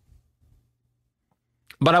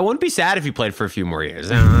 But I wouldn't be sad if he played for a few more years.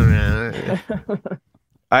 I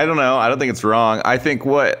don't know. I don't think it's wrong. I think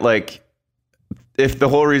if the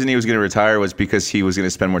whole reason he was going to retire was because he was going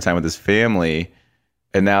to spend more time with his family,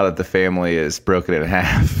 and now that the family is broken in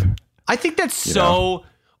half. I think that's so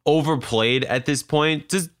overplayed at this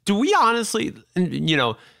point. Do we honestly,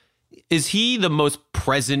 is he the most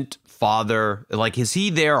present father? Like, is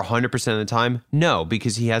he there 100% of the time? No,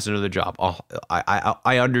 because he has another job.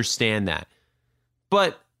 I understand that.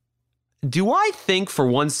 But do I think for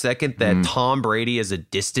one second that Tom Brady is a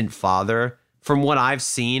distant father from what I've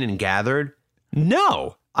seen and gathered?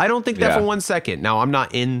 No, I don't think that for 1 second. Now, I'm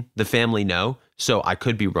not in the family, so I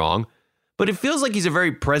could be wrong. But it feels like he's a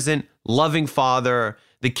very present, loving father.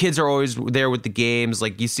 The kids are always there with the games.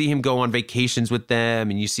 Like, you see him go on vacations with them,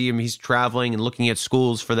 and you see him, he's traveling and looking at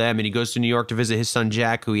schools for them, and he goes to New York to visit his son,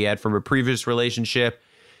 Jack, who he had from a previous relationship.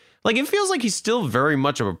 Like, it feels like he's still very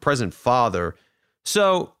much of a present father.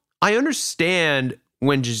 So I understand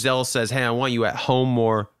when Giselle says, hey, I want you at home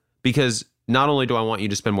more, because not only do I want you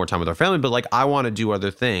to spend more time with our family, but like, I want to do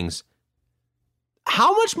other things.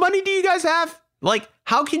 How much money do you guys have? Like,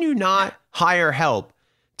 how can you not hire help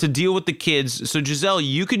to deal with the kids? So Giselle,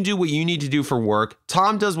 you can do what you need to do for work.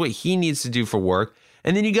 Tom does what he needs to do for work.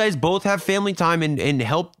 And then you guys both have family time and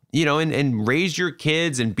help, and raise your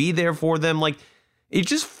kids and be there for them. Like, it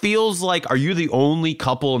just feels like, are you the only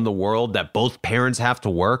couple in the world that both parents have to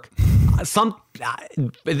work?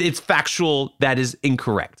 It's factual. That is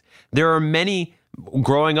incorrect. There are many.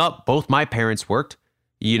 Growing up, both my parents worked.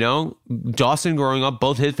 Dawson growing up,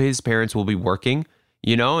 both his parents will be working.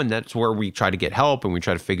 And that's where we try to get help, and we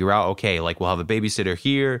try to figure out, okay, like, we'll have a babysitter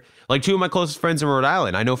here. Like, 2 of my closest friends in Rhode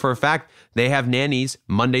Island, I know for a fact they have nannies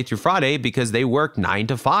Monday through Friday because they work 9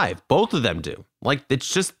 to 5. Both of them do. Like,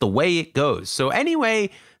 it's just the way it goes. So anyway,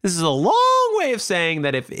 this is a long way of saying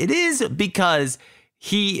that if it is because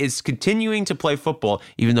he is continuing to play football,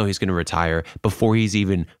 even though he's going to retire before he's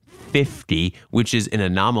even 50, which is an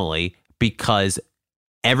anomaly because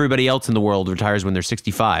everybody else in the world retires when they're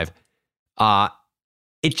 65.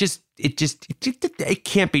 It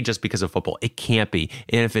can't be just because of football. It can't be.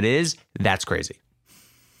 And if it is, that's crazy.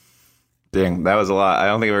 Dang, that was a lot. I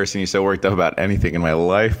don't think I've ever seen you so worked up about anything in my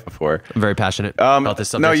life before. I'm very passionate about this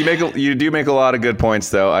subject. No, you do make a lot of good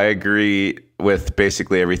points, though. I agree with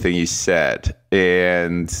basically everything you said.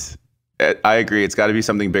 And I agree, it's got to be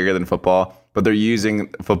something bigger than football. But they're using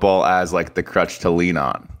football as like the crutch to lean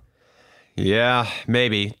on. Yeah,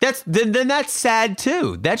 maybe. Then that's sad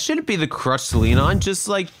too. That shouldn't be the crutch to lean on. Just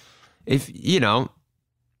like, if I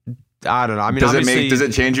don't know. I mean, does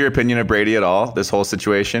it change your opinion of Brady at all? This whole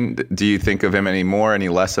situation. Do you think of him any more, any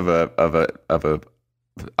less of a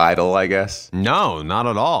idol, I guess. No, not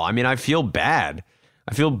at all. I mean, I feel bad.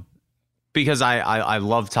 I feel because I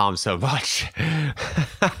love Tom so much.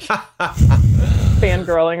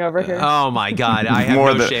 Fangirling over here. Oh my God, I have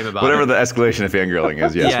no shame about whatever it. the escalation of fangirling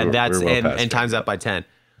is. Yes, yeah, that's we're well past and times that by 10.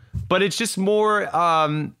 But it's just more.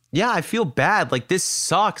 I feel bad. Like, this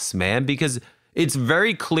sucks, man, because it's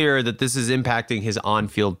very clear that this is impacting his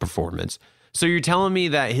on-field performance. So you're telling me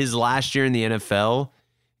that his last year in the NFL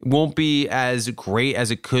won't be as great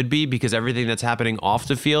as it could be because everything that's happening off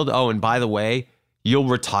the field. Oh, and by the way, you'll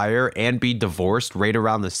retire and be divorced right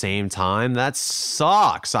around the same time. That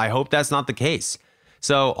sucks. I hope that's not the case.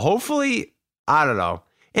 So hopefully, I don't know.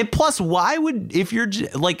 And plus, why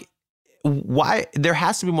there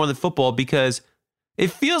has to be more than football, because it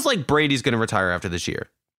feels like Brady's going to retire after this year.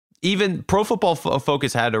 Even Pro Football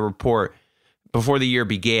Focus had a report before the year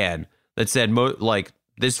began that said,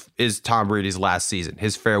 this is Tom Brady's last season,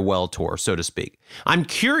 his farewell tour, so to speak. I'm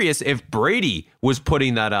curious if Brady was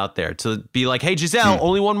putting that out there to be like, hey, Giselle,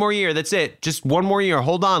 only one more year. That's it. Just one more year.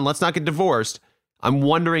 Hold on. Let's not get divorced. I'm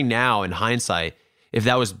wondering now in hindsight if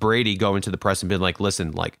that was Brady going to the press and being like,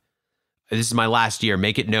 listen, like, this is my last year.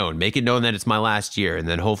 Make it known. Make it known that it's my last year. And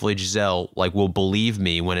then hopefully Giselle will believe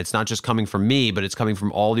me when it's not just coming from me, but it's coming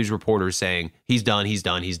from all these reporters saying he's done, he's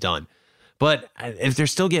done, he's done. But if they're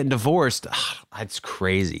still getting divorced, it's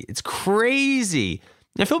crazy. It's crazy.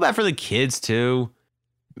 I feel bad for the kids too.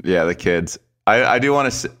 Yeah, the kids. I do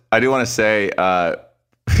want to say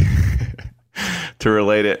to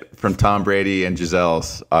relate it from Tom Brady and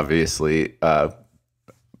Giselle's obviously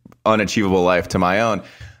unachievable life to my own.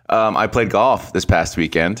 I played golf this past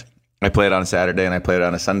weekend. I played on a Saturday and I played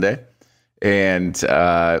on a Sunday. And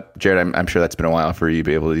Jared, I'm sure that's been a while for you to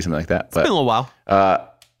be able to do something like that. It's been a little while.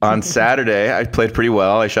 On Saturday, I played pretty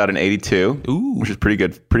well. I shot an 82, which is pretty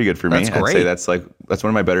good for me. That's great. I'd say that's one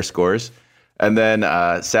of my better scores. And then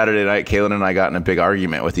Saturday night, Kaylin and I got in a big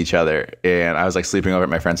argument with each other. And I was sleeping over at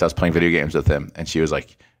my friend's house playing video games with him. And she was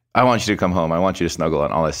like, I want you to come home. I want you to snuggle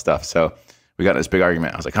and all this stuff. So we got in this big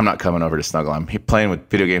argument. I was like, I'm not coming over to snuggle. I'm playing with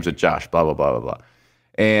video games with Josh, blah, blah, blah, blah, blah.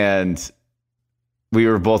 And we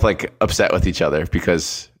were both upset with each other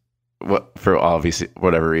because for obviously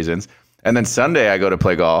whatever reasons. And then Sunday I go to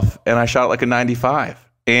play golf and I shot a 95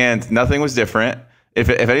 and nothing was different. If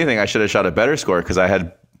anything, I should have shot a better score because I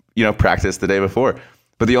had, practiced the day before.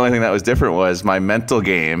 But the only thing that was different was my mental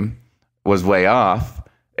game was way off.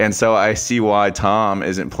 And so I see why Tom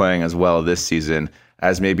isn't playing as well this season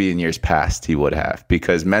as maybe in years past he would have,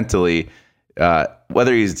 because mentally,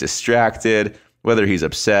 whether he's distracted, whether he's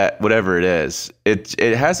upset, whatever it is, it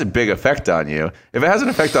has a big effect on you. If it has an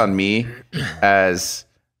effect on me as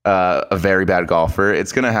a very bad golfer,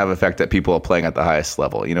 it's going to have effect at people playing at the highest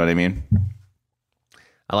level. You know what I mean?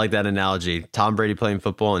 I like that analogy. Tom Brady playing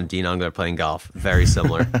football and Dean Ungler playing golf. Very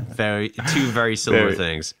similar. Two very similar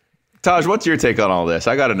things. Taj, what's your take on all this?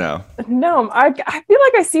 I got to know. No, I feel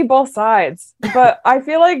like I see both sides, but I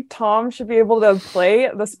feel like Tom should be able to play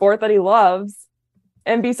the sport that he loves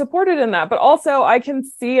and be supported in that. But also I can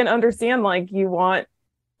see and understand, you want,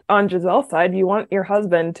 on Giselle's side, you want your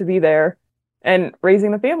husband to be there and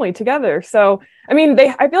raising the family together. So, I mean,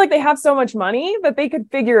 I feel like they have so much money that they could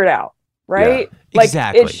figure it out, right? Yeah,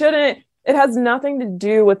 exactly. It has nothing to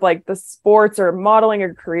do with the sports or modeling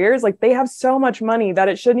or careers. They have so much money that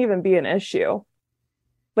it shouldn't even be an issue.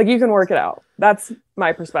 You can work it out. That's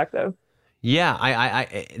my perspective. Yeah,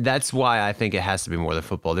 I that's why I think it has to be more than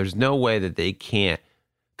football. There's no way that they can't,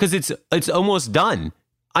 because it's almost done.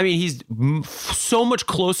 I mean, he's so much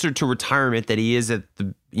closer to retirement that he is at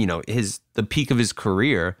the peak of his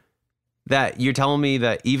career, that you're telling me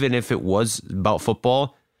that even if it was about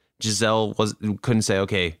football, Giselle couldn't say,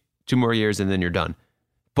 okay, 2 more years and then you're done.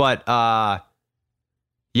 But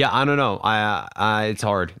yeah, I don't know. It's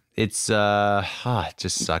hard. It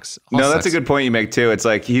just sucks. That's a good point you make too. It's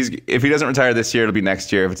if he doesn't retire this year, it'll be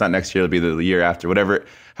next year. If it's not next year, it'll be the year after.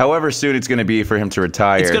 However soon it's going to be for him to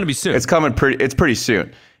retire. It's going to be soon. It's coming it's pretty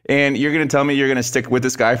soon. And you're going to tell me you're going to stick with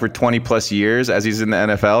this guy for 20 plus years as he's in the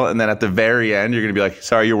NFL, and then at the very end you're going to be like,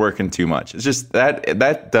 sorry, you're working too much. It's just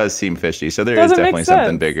that does seem fishy. So there is definitely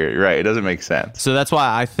something bigger, right? It doesn't make sense. So that's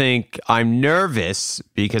why I think I'm nervous,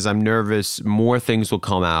 because I'm nervous more things will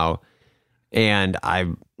come out. And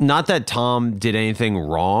not that Tom did anything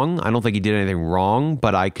wrong. I don't think he did anything wrong,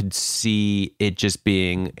 but I could see it just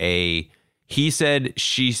being a he said,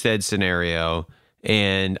 she said scenario,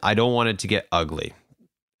 and I don't want it to get ugly.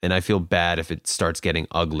 And I feel bad if it starts getting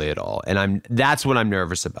ugly at all. And that's what I'm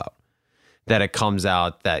nervous about. That it comes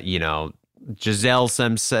out that, Giselle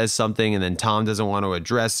says something and then Tom doesn't want to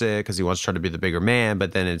address it because he wants to try to be the bigger man.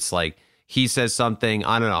 But then it's he says something.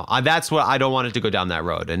 I don't know. That's what I don't want it to go down that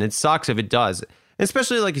road. And it sucks if it does.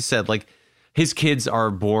 Especially like you said, like his kids are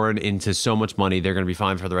born into so much money. They're going to be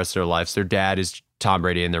fine for the rest of their lives. Their dad is Tom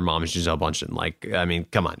Brady and their mom is Gisele Bündchen. Like, I mean,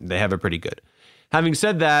 come on. They have it pretty good. Having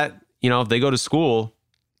said that, you know, if they go to school,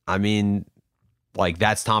 I mean, like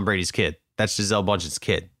that's Tom Brady's kid. That's Gisele Bündchen's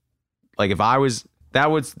kid. Like if I was,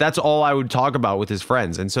 that's all I would talk about with his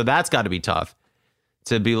friends. And so that's got to be tough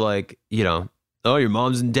to be like, you know, oh, your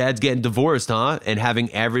mom's and dad's getting divorced, huh? And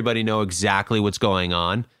having everybody know exactly what's going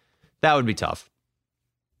on. That would be tough.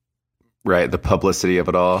 Right. The publicity of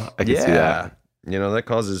it all. I can see that. You know, that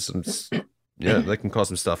causes some, that can cause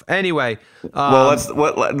some stuff. Anyway. Well,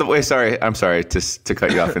 I'm sorry to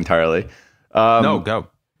cut you off entirely. No, go.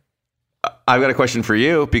 I've got a question for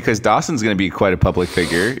you because Dawson's going to be quite a public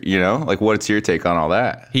figure, you know? Like, what's your take on all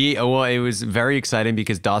that? Well, it was very exciting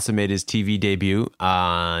because Dawson made his TV debut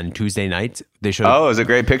on Tuesday night. They showed. Oh, it was a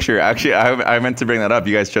great picture. Actually, I meant to bring that up.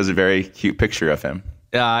 You guys chose a very cute picture of him.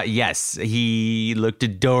 Yes, he looked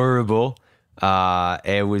adorable.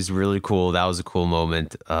 It was really cool. That was a cool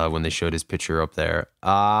moment when they showed his picture up there.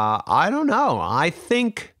 I don't know. I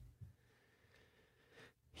don't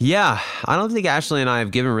think Ashley and I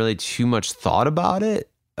have given really too much thought about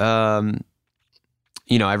it.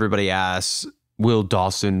 You know, everybody asks, will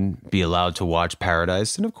Dawson be allowed to watch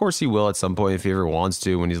Paradise? And of course he will at some point if he ever wants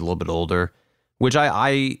to when he's a little bit older, which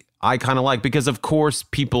I kind of like because of course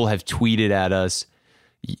people have tweeted at us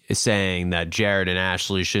saying that Jared and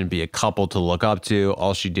Ashley shouldn't be a couple to look up to.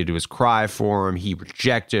 All she did was cry for him. He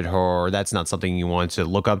rejected her. That's not something you want to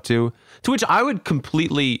look up to. To which I would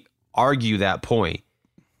completely argue that point.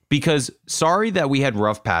 Because sorry that we had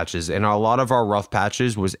rough patches and a lot of our rough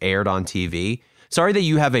patches was aired on TV. Sorry that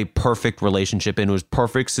you have a perfect relationship and it was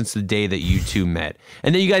perfect since the day that you two met.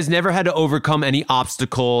 And that you guys never had to overcome any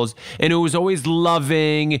obstacles and it was always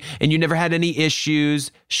loving and you never had any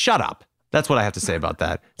issues. Shut up. That's what I have to say about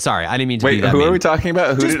that. Sorry, I didn't mean to be that who mean. Are we talking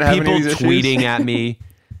about? Who just didn't have any issues? people tweeting at me.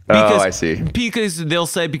 I see. Because they'll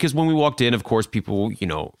say, because when we walked in, of course, people, you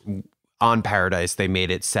know, on Paradise, they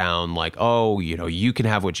made it sound like, oh, you know, you can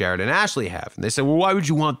have what Jared and Ashley have. And they said, well, why would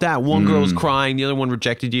you want that? One girl's crying, the other one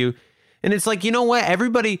rejected you. And it's like, you know what?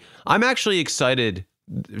 I'm actually excited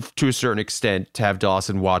to a certain extent to have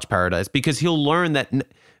Dawson watch Paradise because he'll learn that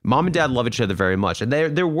mom and dad love each other very much. And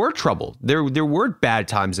there were trouble. There were bad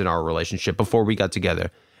times in our relationship before we got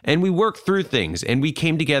together. And we worked through things and we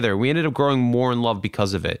came together. We ended up growing more in love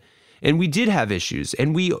because of it. And we did have issues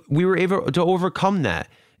and we were able to overcome that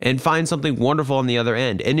and find something wonderful on the other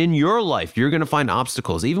end. And in your life, you're going to find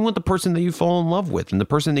obstacles, even with the person that you fall in love with and the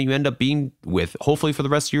person that you end up being with, hopefully for the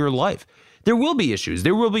rest of your life. There will be issues.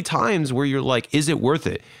 There will be times where you're like, is it worth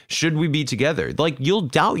it? Should we be together? Like you'll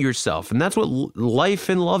doubt yourself. And that's what life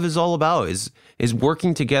and love is all about is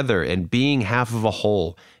working together and being half of a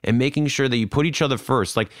whole and making sure that you put each other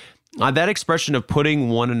first. Like that expression of putting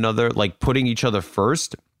one another, like putting each other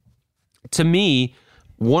first, to me,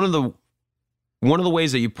 one of the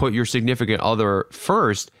ways that you put your significant other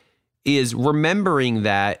first is remembering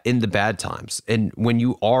that in the bad times and when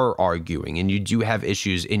you are arguing and you do have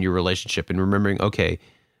issues in your relationship and remembering, okay,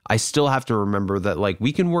 I still have to remember that like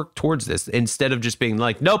we can work towards this instead of just being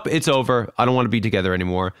like, nope, it's over. I don't want to be together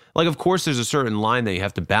anymore. Like, of course, there's a certain line that you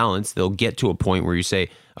have to balance. They'll get to a point where you say,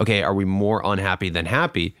 okay, are we more unhappy than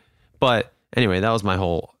happy? But anyway, that was my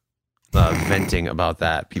whole venting about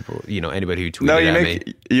that. People, you know, anybody who tweeted at me.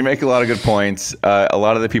 You make a lot of good points. A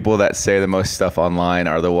lot of the people that say the most stuff online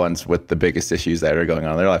are the ones with the biggest issues that are going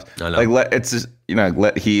on in their lives. Like,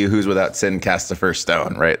 let he who's without sin cast the first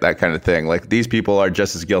stone, right? That kind of thing. Like, these people are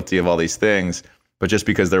just as guilty of all these things, but just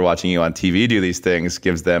because they're watching you on TV do these things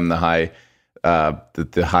gives them the high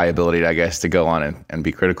ability, I guess, to go on and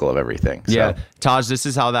be critical of everything. So. Yeah, Taj, this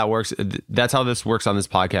is how that works. That's how this works on this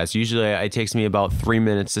podcast. Usually it takes me about 3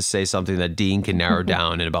 minutes to say something that Dean can narrow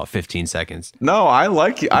down in about 15 seconds. No, I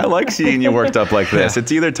like seeing you worked up like this.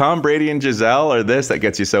 It's either Tom Brady and Gisele or this that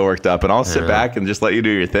gets you so worked up, and I'll sit back and just let you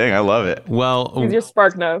do your thing. I love it. Well, use your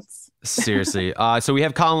Spark Notes. Seriously. So we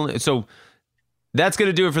have Colin. So that's going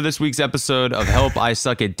to do it for this week's episode of Help I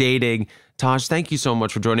Suck at Dating. Taj, thank you so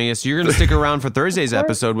much for joining us. You're going to stick around for Thursday's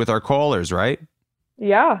episode with our callers, right?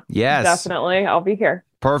 Yeah. Yes. Definitely. I'll be here.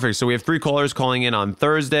 Perfect. So we have 3 callers calling in on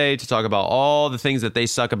Thursday to talk about all the things that they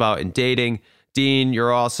suck about in dating. Dean,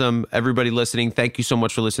 you're awesome. Everybody listening, thank you so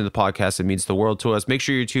much for listening to the podcast. It means the world to us. Make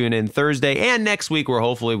sure you tune in Thursday and next week where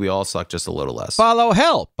hopefully we all suck just a little less. Follow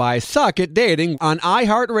Help I Suck at Dating on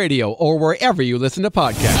iHeartRadio or wherever you listen to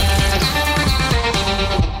podcasts.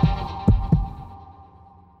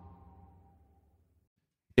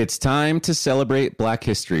 It's time to celebrate Black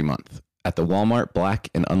History Month. at the Walmart Black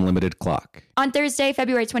and Unlimited Clock. On Thursday,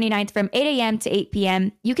 February 29th from 8 a.m. to 8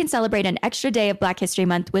 p.m., you can celebrate an extra day of Black History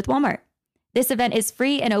Month with Walmart. This event is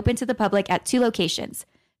free and open to the public at 2 locations,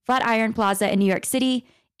 Flatiron Plaza in New York City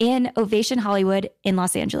and Ovation Hollywood in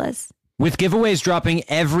Los Angeles. With giveaways dropping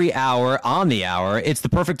every hour on the hour, it's the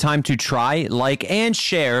perfect time to try, like, and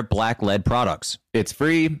share Black Lead products. It's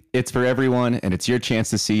free, it's for everyone, and it's your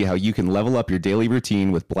chance to see how you can level up your daily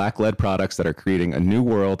routine with Black Lead products that are creating a new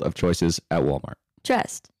world of choices at Walmart.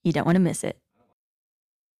 Trust, you don't want to miss it.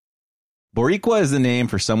 Boricua is the name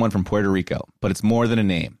for someone from Puerto Rico, but it's more than a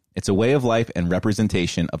name. It's a way of life and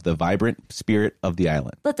representation of the vibrant spirit of the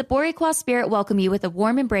island. Let the Boricua spirit welcome you with a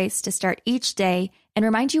warm embrace to start each day and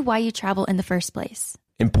remind you why you travel in the first place.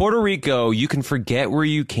 In Puerto Rico, you can forget where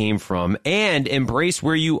you came from and embrace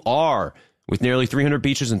where you are. With nearly 300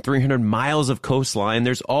 beaches and 300 miles of coastline,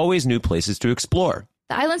 there's always new places to explore.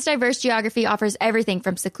 The island's diverse geography offers everything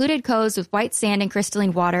from secluded coves with white sand and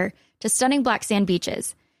crystalline water to stunning black sand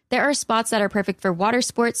beaches. There are spots that are perfect for water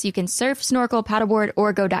sports. You can surf, snorkel, paddleboard,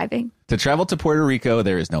 or go diving. To travel to Puerto Rico,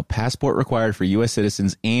 there is no passport required for U.S.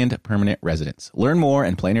 citizens and permanent residents. Learn more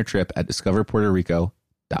and plan your trip at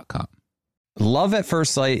discoverpuertorico.com. Love at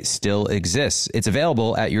First Sight still exists. It's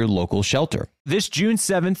available at your local shelter. This June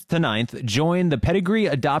 7th to 9th, join the Pedigree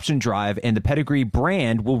Adoption Drive, and the Pedigree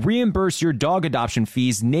brand will reimburse your dog adoption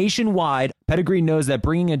fees nationwide. Pedigree knows that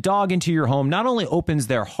bringing a dog into your home not only opens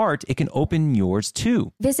their heart, it can open yours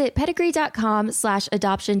too. Visit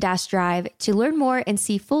pedigree.com/adoption-drive to learn more and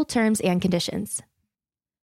see full terms and conditions.